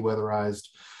to be weatherized.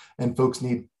 And folks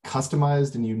need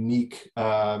customized and unique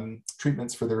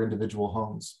treatments for their individual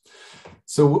homes.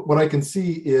 So what I can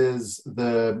see is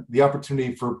the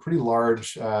opportunity for pretty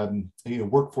large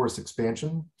workforce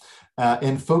expansion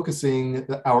and focusing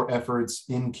our efforts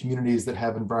in communities that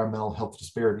have environmental health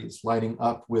disparities, lining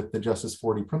up with the Justice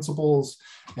 40 principles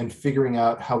and figuring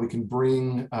out how we can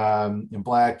bring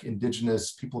Black,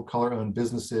 Indigenous, people of color-owned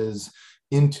businesses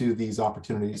into these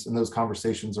opportunities. And those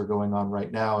conversations are going on right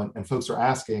now. And folks are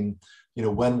asking,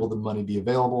 when will the money be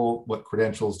available? What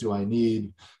credentials do I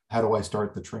need? How do I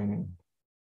start the training?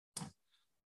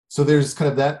 So there's kind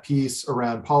of that piece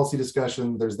around policy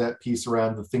discussion. There's that piece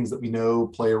around the things that we know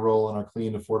play a role in our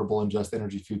clean, affordable, and just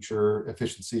energy future,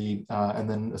 efficiency, and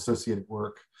then associated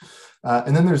work.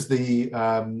 And then there's the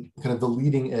kind of the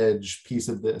leading edge piece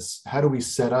of this. How do we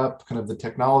set up kind of the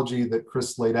technology that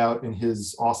Chris laid out in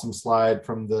his awesome slide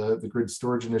from the grid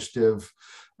storage initiative,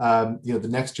 the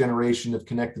next generation of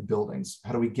connected buildings?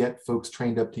 How do we get folks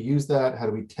trained up to use that? How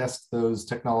do we test those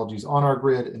technologies on our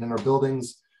grid and in our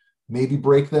buildings? Maybe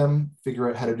break them, figure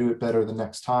out how to do it better the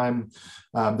next time.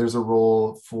 There's a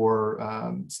role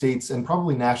for states and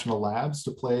probably national labs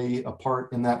to play a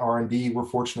part in that R&D. We're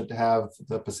fortunate to have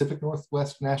the Pacific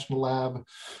Northwest National Lab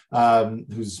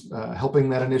who's helping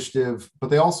that initiative, but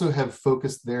they also have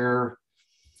focused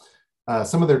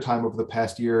some of their time over the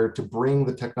past year to bring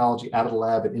the technology out of the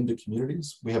lab and into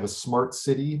communities. We have a smart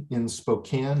city in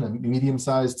Spokane, a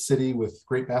medium-sized city with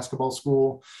great basketball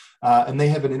school. And they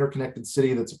have an interconnected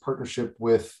city that's a partnership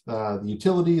with the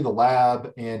utility, the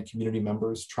lab, and community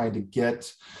members trying to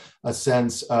get a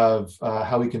sense of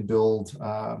how we can build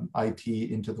IT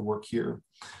into the work here.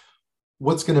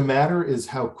 What's going to matter is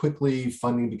how quickly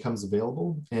funding becomes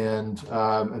available, and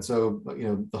so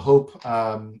the hope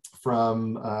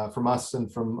from us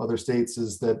and from other states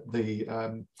is that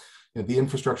the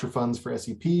infrastructure funds for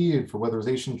SEP and for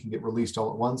weatherization can get released all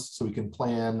at once, so we can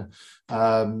plan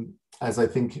as I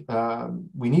think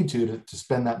we need to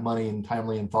spend that money in a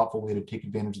timely and thoughtful way to take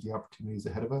advantage of the opportunities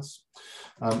ahead of us.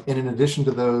 And in addition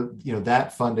to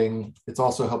that funding, it's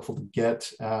also helpful to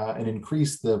get and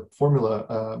increase the formula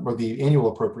or the annual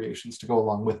appropriations to go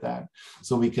along with that,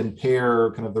 so we can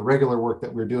pair kind of the regular work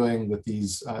that we're doing with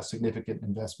these significant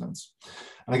investments.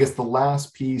 And I guess the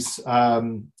last piece,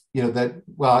 I'll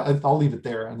leave it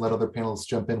there and let other panelists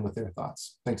jump in with their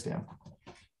thoughts. Thanks, Dan.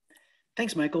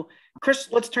 Thanks, Michael. Chris,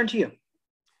 let's turn to you.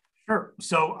 Sure.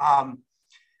 So I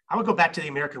would go back to the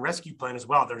American Rescue Plan as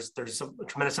well. There's a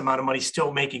tremendous amount of money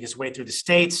still making its way through the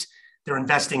states. They're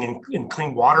investing in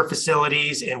clean water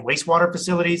facilities and wastewater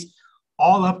facilities,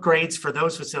 all upgrades for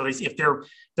those facilities. If they're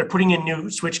putting in new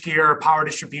switchgear, power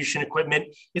distribution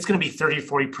equipment, it's going to be 30 to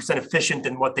 40% efficient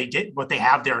than what they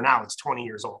have there now. It's 20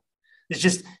 years old. It's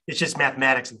just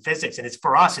mathematics and physics. And it's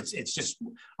for us, it's just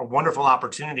a wonderful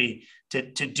opportunity to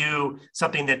do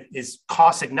something that is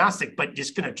cost agnostic, but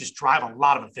just going to just drive a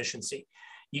lot of efficiency.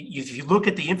 If you look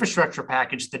at the infrastructure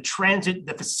package, the transit,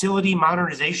 the facility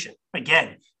modernization,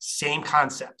 again, same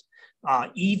concept.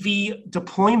 EV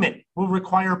deployment will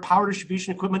require power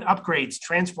distribution equipment upgrades,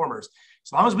 transformers.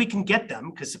 As long as we can get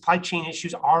them, because supply chain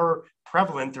issues are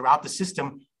prevalent throughout the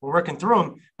system, we're working through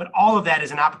them, but all of that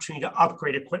is an opportunity to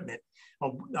upgrade equipment.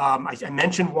 I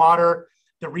mentioned water,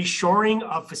 the reshoring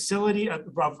of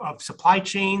of supply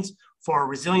chains for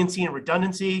resiliency and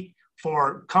redundancy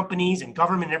for companies and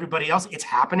government and everybody else. It's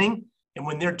happening. And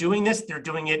when they're doing this, they're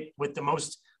doing it with the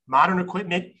most modern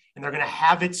equipment, and they're going to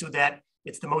have it so that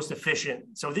it's the most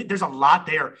efficient. So there's a lot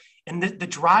there. And the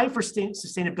drive for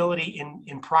sustainability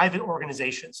in private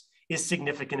organizations is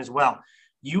significant as well.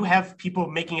 You have people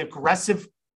making aggressive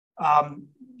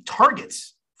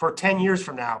targets for 10 years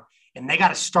from now, and they got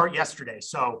to start yesterday.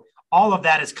 So all of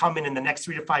that is coming in the next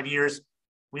 3 to 5 years.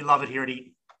 We love it here at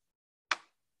Eaton.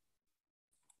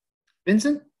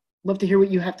 Vincent, love to hear what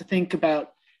you have to think about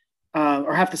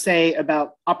or have to say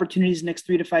about opportunities next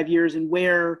 3 to 5 years and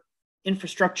where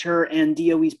infrastructure and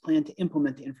DOE's plan to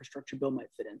implement the infrastructure bill might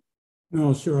fit in.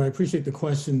 No, sure. I appreciate the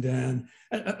question, Dan.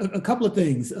 A couple of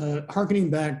things. Harkening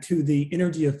back to the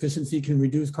energy efficiency can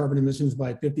reduce carbon emissions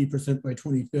by 50% by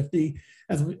 2050.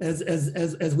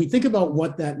 As we think about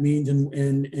what that means and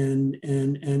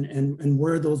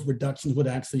where those reductions would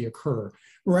actually occur,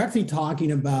 we're actually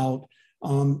talking about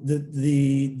 5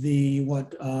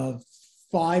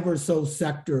 or so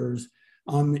sectors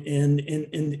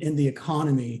in the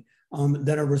economy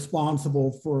that are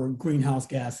responsible for greenhouse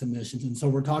gas emissions. And so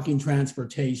we're talking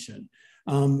transportation.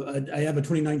 I have a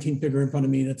 2019 figure in front of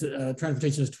me that's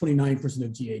transportation is 29%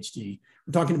 of GHG.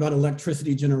 We're talking about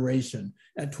electricity generation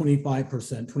at 25%,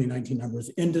 2019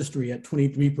 numbers, industry at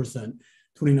 23%,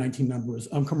 2019 numbers,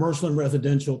 commercial and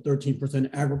residential 13%,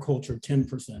 agriculture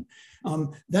 10%.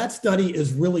 That study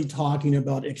is really talking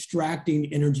about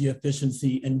extracting energy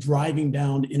efficiency and driving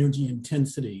down energy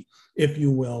intensity, if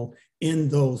you will, in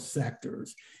those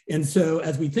sectors. And so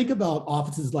as we think about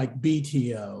offices like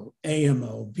BTO,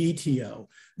 AMO, VTO,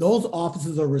 those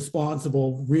offices are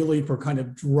responsible really for kind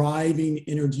of driving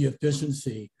energy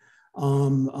efficiency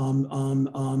in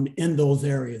those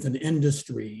areas, in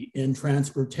industry, in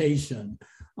transportation,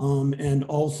 and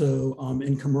also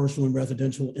in commercial and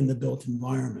residential in the built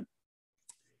environment.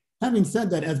 Having said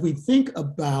that, as we think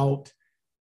about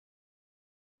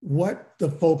what the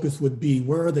focus would be,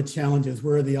 where are the challenges,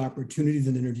 where are the opportunities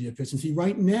in energy efficiency?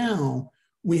 Right now,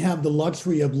 we have the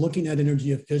luxury of looking at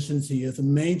energy efficiency as a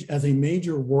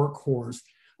major workhorse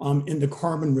in the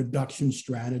carbon reduction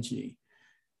strategy.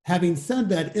 Having said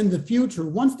that, in the future,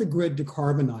 once the grid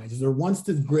decarbonizes or once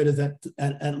the grid is at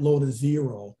low to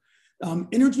zero,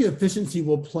 energy efficiency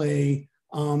will play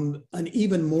an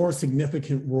even more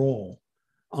significant role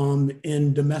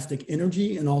in domestic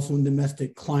energy and also in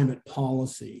domestic climate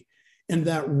policy. And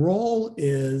that role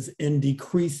is in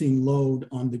decreasing load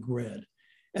on the grid.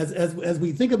 As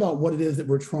we think about what it is that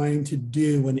we're trying to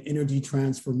do in energy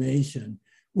transformation,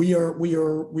 we are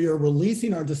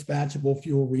releasing our dispatchable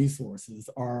fuel resources,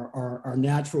 our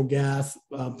natural gas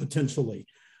potentially,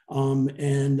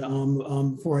 and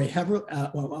for a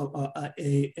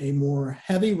more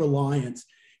heavy reliance,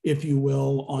 if you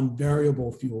will, on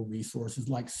variable fuel resources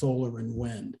like solar and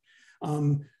wind.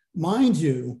 Mind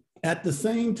you, at the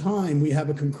same time, we have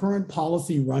a concurrent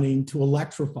policy running to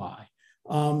electrify,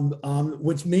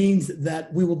 which means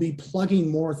that we will be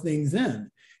plugging more things in.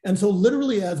 And so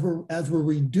literally as we're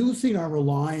reducing our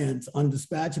reliance on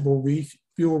dispatchable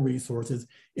fuel resources,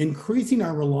 increasing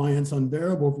our reliance on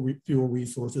variable fuel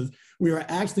resources, we are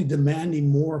actually demanding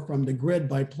more from the grid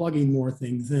by plugging more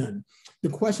things in. The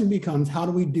question becomes, how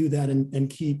do we do that and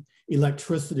keep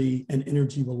electricity and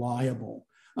energy reliable?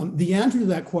 The answer to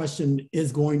that question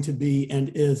is going to be and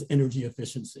is energy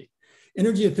efficiency.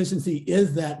 Energy efficiency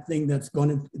is that thing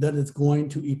that is going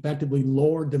to effectively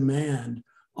lower demand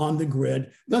on the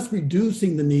grid, thus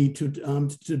reducing the need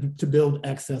to build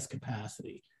excess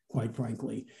capacity, quite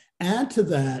frankly. Add to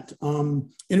that,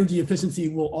 energy efficiency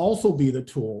will also be the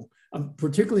tool,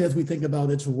 particularly as we think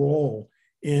about its role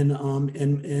in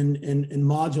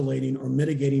modulating or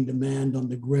mitigating demand on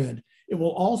the grid. It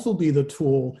will also be the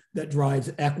tool that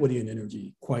drives equity in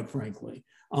energy, quite frankly.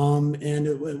 And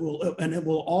it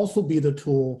will also be the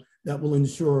tool that will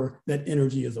ensure that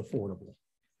energy is affordable.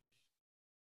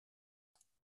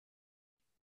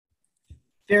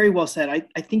 Very well said. I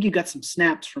think you got some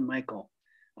snaps from Michael.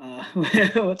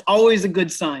 It's always a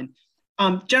good sign.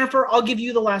 Jennifer, I'll give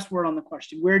you the last word on the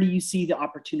question. Where do you see the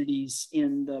opportunities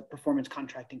in the performance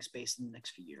contracting space in the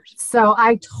next few years? So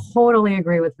I totally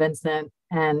agree with Vincent,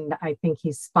 and I think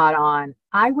he's spot on.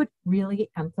 I would really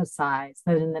emphasize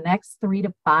that in the next 3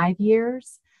 to 5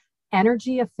 years,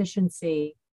 energy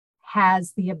efficiency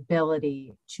has the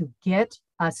ability to get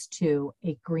us to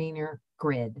a greener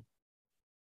grid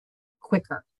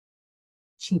quicker,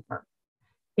 cheaper.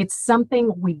 It's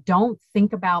something we don't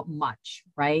think about much,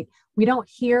 right? We don't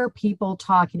hear people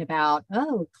talking about,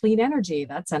 oh, clean energy,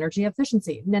 that's energy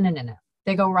efficiency. No.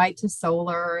 They go right to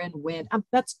solar and wind.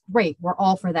 That's great. We're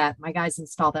all for that. My guys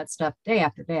install that stuff day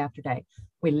after day after day.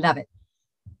 We love it.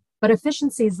 But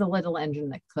efficiency is the little engine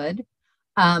that could.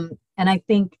 And I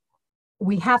think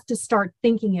we have to start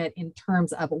thinking it in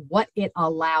terms of what it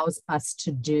allows us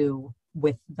to do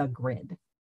with the grid.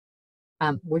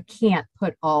 We can't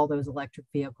put all those electric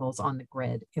vehicles on the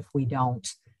grid if we don't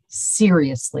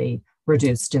seriously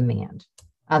reduce demand.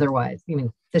 Otherwise, I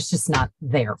mean, it's just not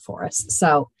there for us.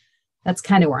 So that's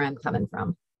kind of where I'm coming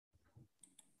from.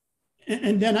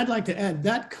 And then I'd like to add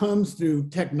that comes through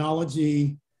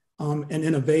technology and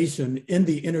innovation in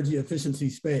the energy efficiency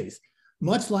space.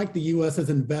 Much like the U.S.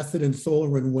 has invested in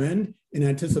solar and wind in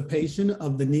anticipation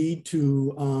of the need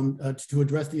to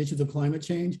address the issues of climate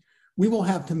change, we will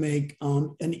have to make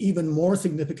an even more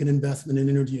significant investment in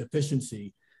energy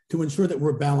efficiency to ensure that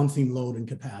we're balancing load and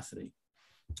capacity.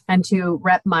 And to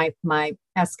rep my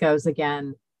ESCOs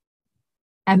again,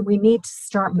 and we need to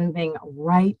start moving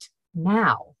right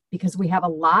now because we have a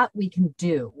lot we can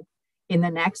do in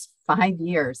the next 5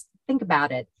 years. Think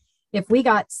about it. If we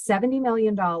got $70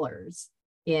 million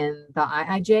in the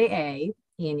IIJA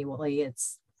annually,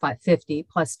 it's 550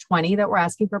 plus 20 that we're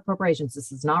asking for appropriations.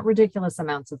 This is not ridiculous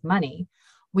amounts of money.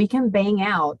 We can bang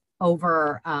out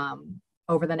over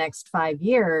the next 5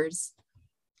 years,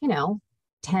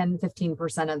 10,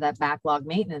 15% of that backlog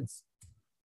maintenance,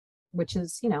 which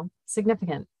is,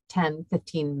 significant, $10,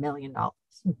 $15 million,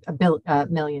 $1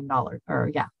 million,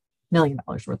 $million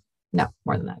worth. No,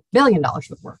 more than that, $1 billion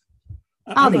worth of work.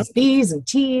 All these B's and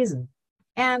T's and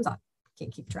ands, I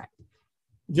can't keep track.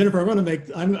 Jennifer, I'm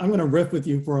going to riff with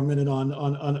you for a minute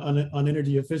on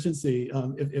energy efficiency,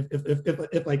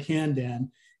 if I can,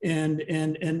 Dan, and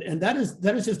that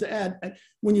is just to add,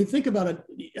 when you think about it,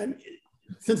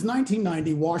 since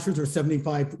 1990, washers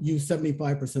use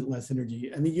 75% less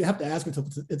energy. I mean, you have to ask yourself,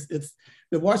 it's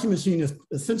the washing machine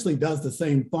essentially does the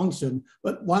same function,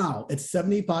 but wow, it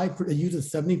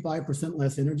uses 75%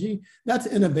 less energy. That's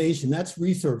innovation, that's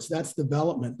research, that's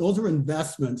development. Those are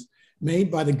investments made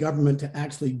by the government to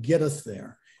actually get us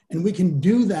there. And we can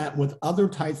do that with other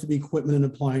types of equipment and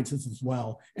appliances as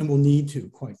well, and we'll need to,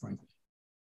 quite frankly.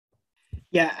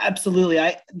 Yeah, absolutely.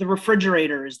 The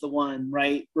refrigerator is the one,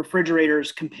 right?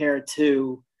 Refrigerators compared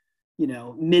to,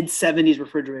 mid 70s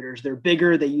refrigerators. They're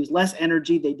bigger, they use less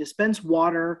energy, they dispense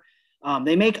water,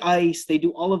 they make ice, they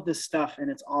do all of this stuff, and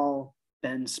it's all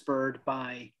been spurred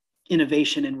by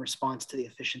innovation in response to the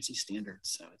efficiency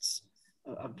standards. So it's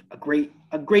a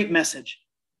great message.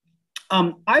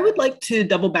 I would like to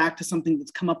double back to something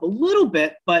that's come up a little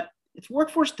bit, but it's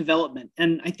workforce development.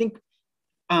 And I think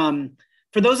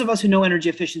for those of us who know energy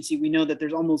efficiency, we know that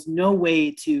there's almost no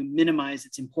way to minimize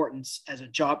its importance as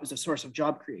a source of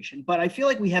job creation, but I feel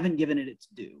like we haven't given it its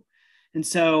due. And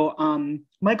so,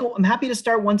 Michael, I'm happy to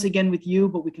start once again with you,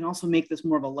 but we can also make this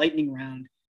more of a lightning round.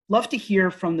 Love to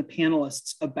hear from the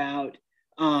panelists about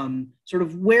sort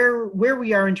of where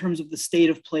we are in terms of the state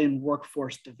of play in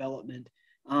workforce development.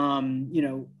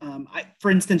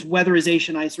 For instance,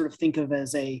 weatherization, I sort of think of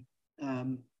as a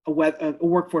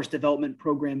workforce development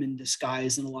program in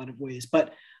disguise in a lot of ways.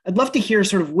 But I'd love to hear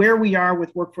sort of where we are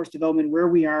with workforce development, where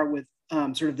we are with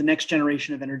sort of the next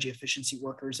generation of energy efficiency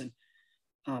workers. And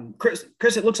Chris,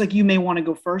 it looks like you may want to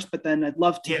go first, but then I'd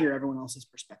love to hear everyone else's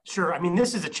perspective. Sure. I mean,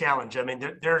 this is a challenge. I mean,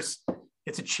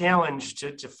 it's a challenge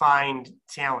to find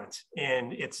talent,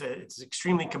 and it's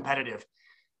extremely competitive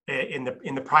in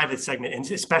the private segment, and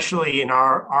especially in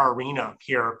our arena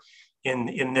here in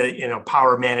the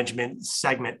power management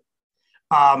segment.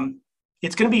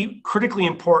 It's going to be critically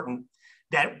important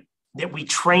that we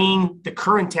train the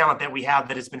current talent that we have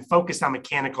that has been focused on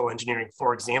mechanical engineering,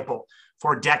 for example,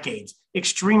 for decades,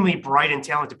 extremely bright and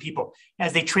talented people,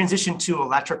 as they transition to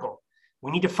electrical.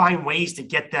 We need to find ways to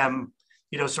get them,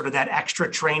 sort of that extra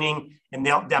training, and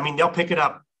they'll pick it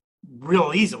up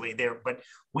real easily there, but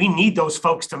we need those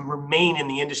folks to remain in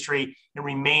the industry and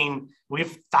we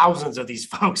have thousands of these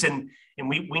folks, and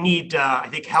we need, I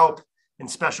think, help and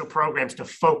special programs to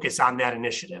focus on that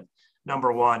initiative,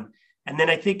 number one. And then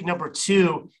I think number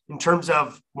two, in terms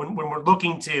of when we're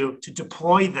looking to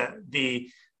deploy the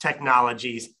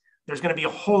technologies, there's going to be a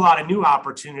whole lot of new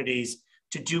opportunities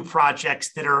to do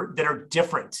projects that are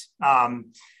different.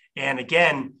 And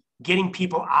again, getting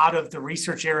people out of the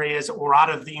research areas or out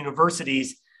of the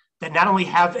universities that not only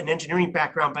have an engineering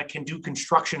background, but can do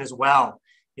construction as well.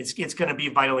 It's going to be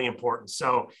vitally important.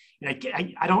 So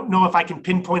I don't know if I can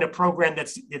pinpoint a program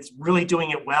that's really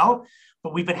doing it well,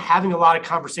 but we've been having a lot of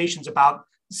conversations about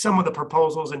some of the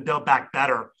proposals in Build Back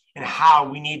Better and how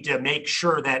we need to make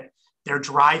sure that they're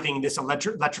driving this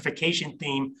electrification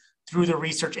theme through the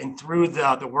research and through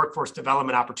the workforce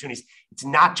development opportunities. It's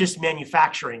not just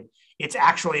manufacturing, it's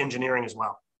actually engineering as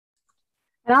well.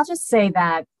 And I'll just say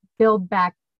that Build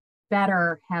Back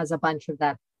Better has a bunch of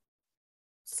that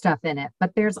stuff in it,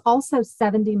 but there's also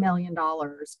 $70 million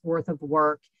worth of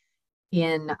work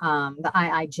in the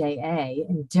IIJA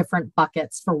in different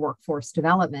buckets for workforce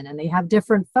development. And they have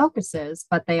different focuses,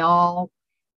 but they all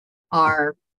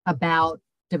are about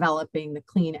developing the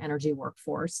clean energy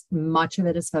workforce. Much of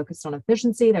it is focused on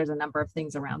efficiency. There's a number of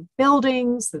things around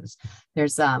buildings.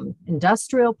 There's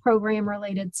industrial program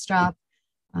related stuff.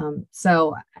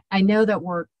 So I know that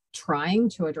we're trying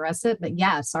to address it, but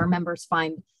yes, our members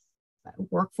find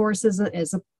workforce is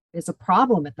a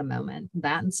problem at the moment.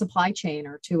 That and supply chain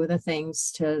are two of the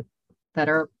things that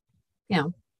are,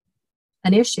 an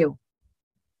issue.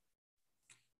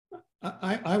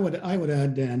 I would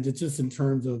add, Dan, just in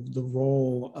terms of the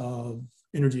role of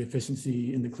energy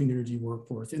efficiency in the clean energy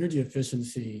workforce. Energy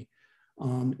efficiency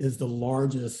is the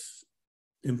largest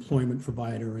employment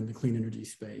provider in the clean energy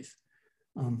space,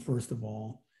 first of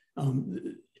all.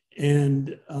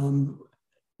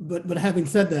 But having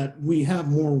said that, we have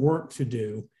more work to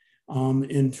do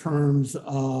in terms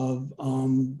of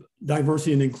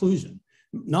diversity and inclusion,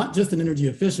 not just in energy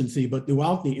efficiency, but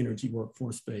throughout the energy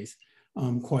workforce space,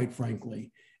 quite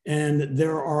frankly. And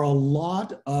there are a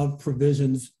lot of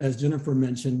provisions, as Jennifer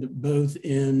mentioned, both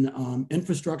in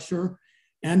infrastructure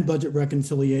and budget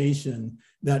reconciliation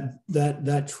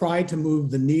that try to move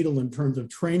the needle in terms of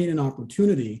training and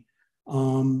opportunity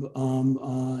in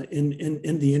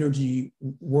the energy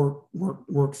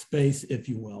workspace, if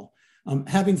you will.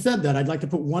 Having said that, I'd like to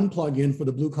put one plug in for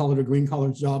the Blue Collar to Green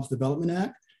Collar Jobs Development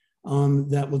Act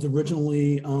that was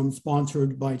originally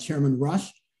sponsored by Chairman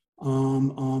Rush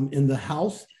in the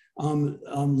House.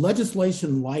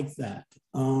 Legislation like that,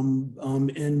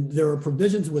 and there are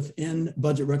provisions within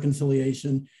budget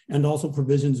reconciliation and also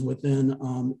provisions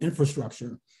within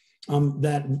infrastructure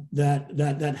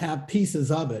that have pieces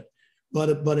of it,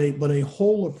 but a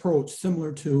whole approach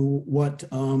similar to what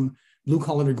blue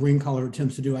collar to green collar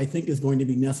attempts to do, I think, is going to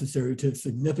be necessary to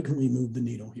significantly move the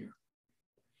needle here.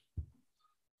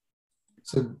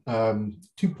 So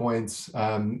 2 points.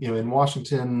 In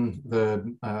Washington,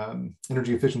 the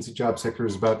energy efficiency job sector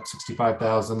is about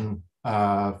 65,000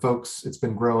 folks. It's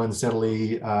been growing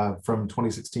steadily from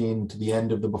 2016 to the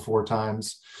end of the before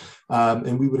times.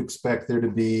 And we would expect there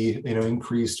to be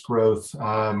increased growth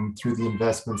through the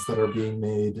investments that are being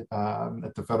made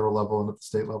at the federal level and at the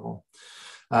state level.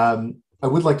 I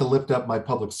would like to lift up my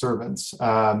public servants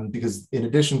because in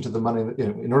addition to the money,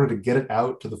 in order to get it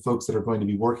out to the folks that are going to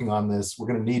be working on this, we're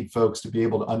going to need folks to be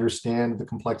able to understand the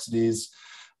complexities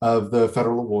of the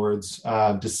federal awards,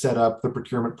 to set up the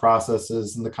procurement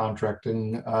processes and the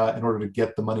contracting in order to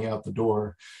get the money out the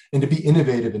door, and to be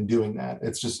innovative in doing that.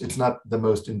 It's not the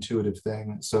most intuitive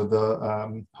thing.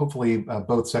 So hopefully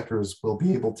both sectors will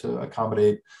be able to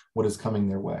accommodate what is coming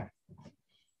their way.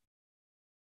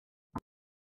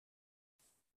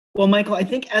 Well, Michael, I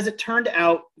think as it turned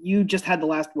out, you just had the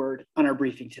last word on our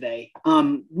briefing today.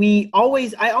 I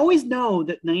always know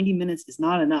that 90 minutes is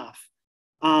not enough.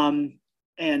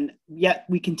 And yet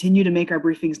we continue to make our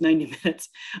briefings 90 minutes.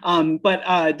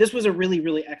 But this was a really,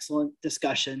 really excellent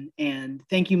discussion. And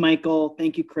thank you, Michael.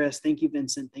 Thank you, Chris. Thank you,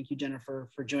 Vincent. Thank you, Jennifer,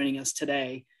 for joining us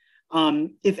today.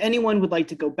 If anyone would like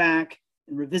to go back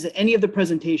and revisit any of the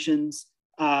presentations,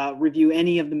 review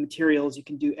any of the materials, you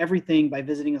can do everything by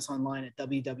visiting us online at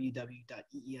www.eesi.org.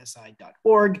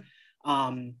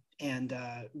 And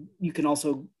you can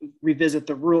also revisit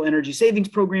the Rural Energy Savings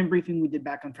Program briefing we did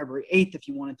back on February 8th if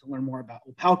you wanted to learn more about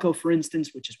OPALCO, for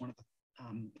instance, which is one of the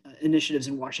initiatives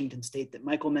in Washington State that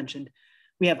Michael mentioned.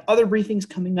 We have other briefings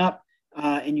coming up,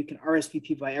 and you can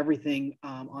RSVP by everything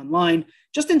online.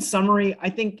 Just in summary, I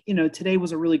think today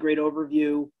was a really great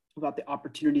overview about the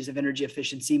opportunities of energy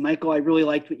efficiency. Michael, I really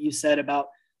liked what you said about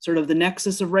sort of the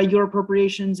nexus of regular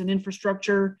appropriations and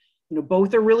infrastructure.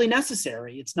 Both are really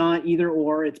necessary. It's not either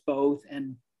or, it's both.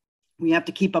 And we have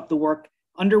to keep up the work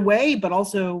underway, but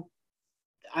also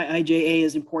IIJA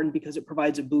is important because it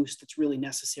provides a boost that's really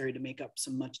necessary to make up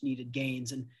some much needed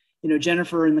gains. And,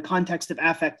 Jennifer, in the context of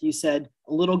affect, you said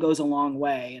a little goes a long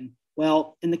way. And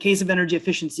well, in the case of energy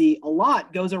efficiency, a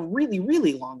lot goes a really,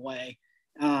 really long way.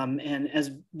 And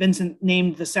as Vincent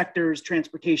named the sectors,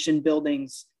 transportation,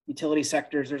 buildings, utility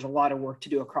sectors, there's a lot of work to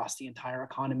do across the entire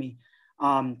economy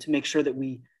to make sure that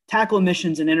we tackle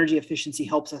emissions, and energy efficiency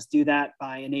helps us do that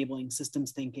by enabling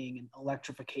systems thinking and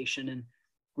electrification and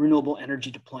renewable energy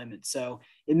deployment. So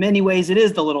in many ways, it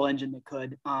is the little engine that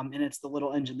could, and it's the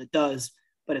little engine that does,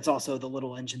 but it's also the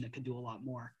little engine that could do a lot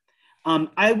more.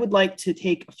 I would like to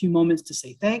take a few moments to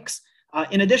say thanks.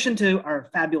 In addition to our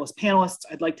fabulous panelists,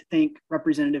 I'd like to thank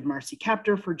Representative Marcy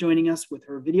Kaptur for joining us with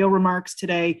her video remarks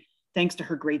today. Thanks to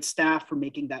her great staff for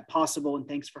making that possible, and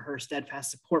thanks for her steadfast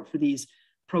support for these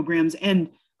programs.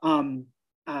 And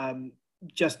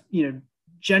just,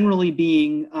 generally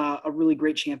being a really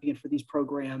great champion for these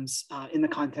programs in the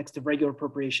context of regular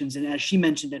appropriations. And as she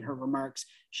mentioned in her remarks,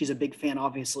 she's a big fan,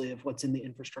 obviously, of what's in the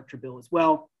infrastructure bill as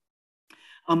well.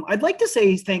 I'd like to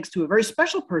say thanks to a very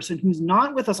special person who's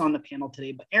not with us on the panel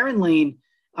today, but Erin Lane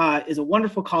is a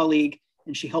wonderful colleague,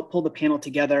 and she helped pull the panel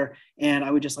together. And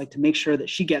I would just like to make sure that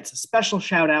she gets a special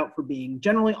shout out for being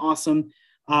generally awesome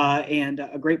and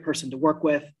a great person to work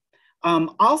with. I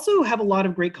also have a lot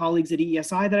of great colleagues at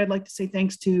EESI that I'd like to say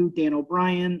thanks to: Dan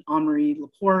O'Brien, Anne-Marie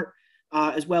Laporte,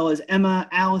 as well as Emma,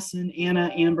 Allison,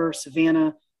 Anna, Amber,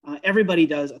 Savannah. Everybody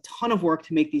does a ton of work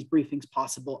to make these briefings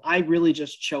possible. I really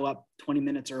just show up 20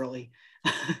 minutes early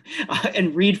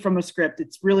and read from a script.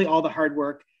 It's really all the hard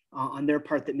work on their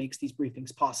part that makes these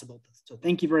briefings possible. So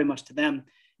thank you very much to them.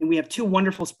 And we have two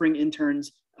wonderful spring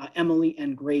interns, Emily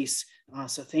and Grace.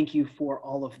 So thank you for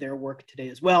all of their work today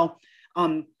as well.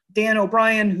 Dan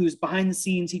O'Brien, who's behind the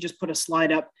scenes, he just put a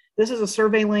slide up. This is a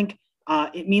survey link.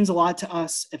 It means a lot to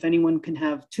us if anyone can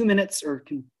have 2 minutes or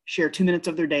can share 2 minutes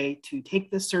of their day to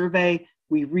take this survey.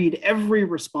 We read every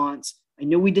response. I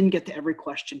know we didn't get to every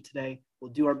question today.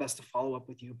 We'll do our best to follow up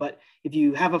with you. But if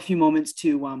you have a few moments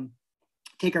to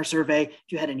take our survey,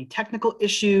 if you had any technical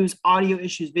issues, audio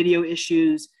issues, video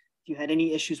issues, if you had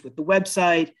any issues with the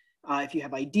website, if you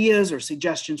have ideas or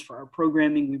suggestions for our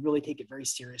programming, we really take it very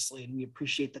seriously, and we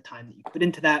appreciate the time that you put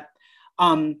into that.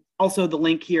 Also, the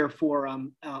link here for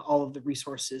all of the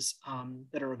resources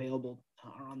that are available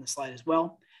are on the slide as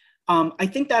well. I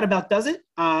think that about does it.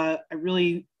 I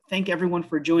really thank everyone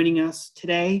for joining us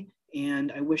today,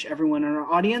 and I wish everyone in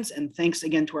our audience, and thanks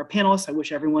again to our panelists, I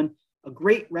wish everyone a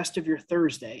great rest of your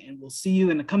Thursday, and we'll see you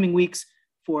in the coming weeks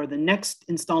for the next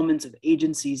installments of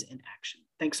Agencies in Action.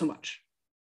 Thanks so much.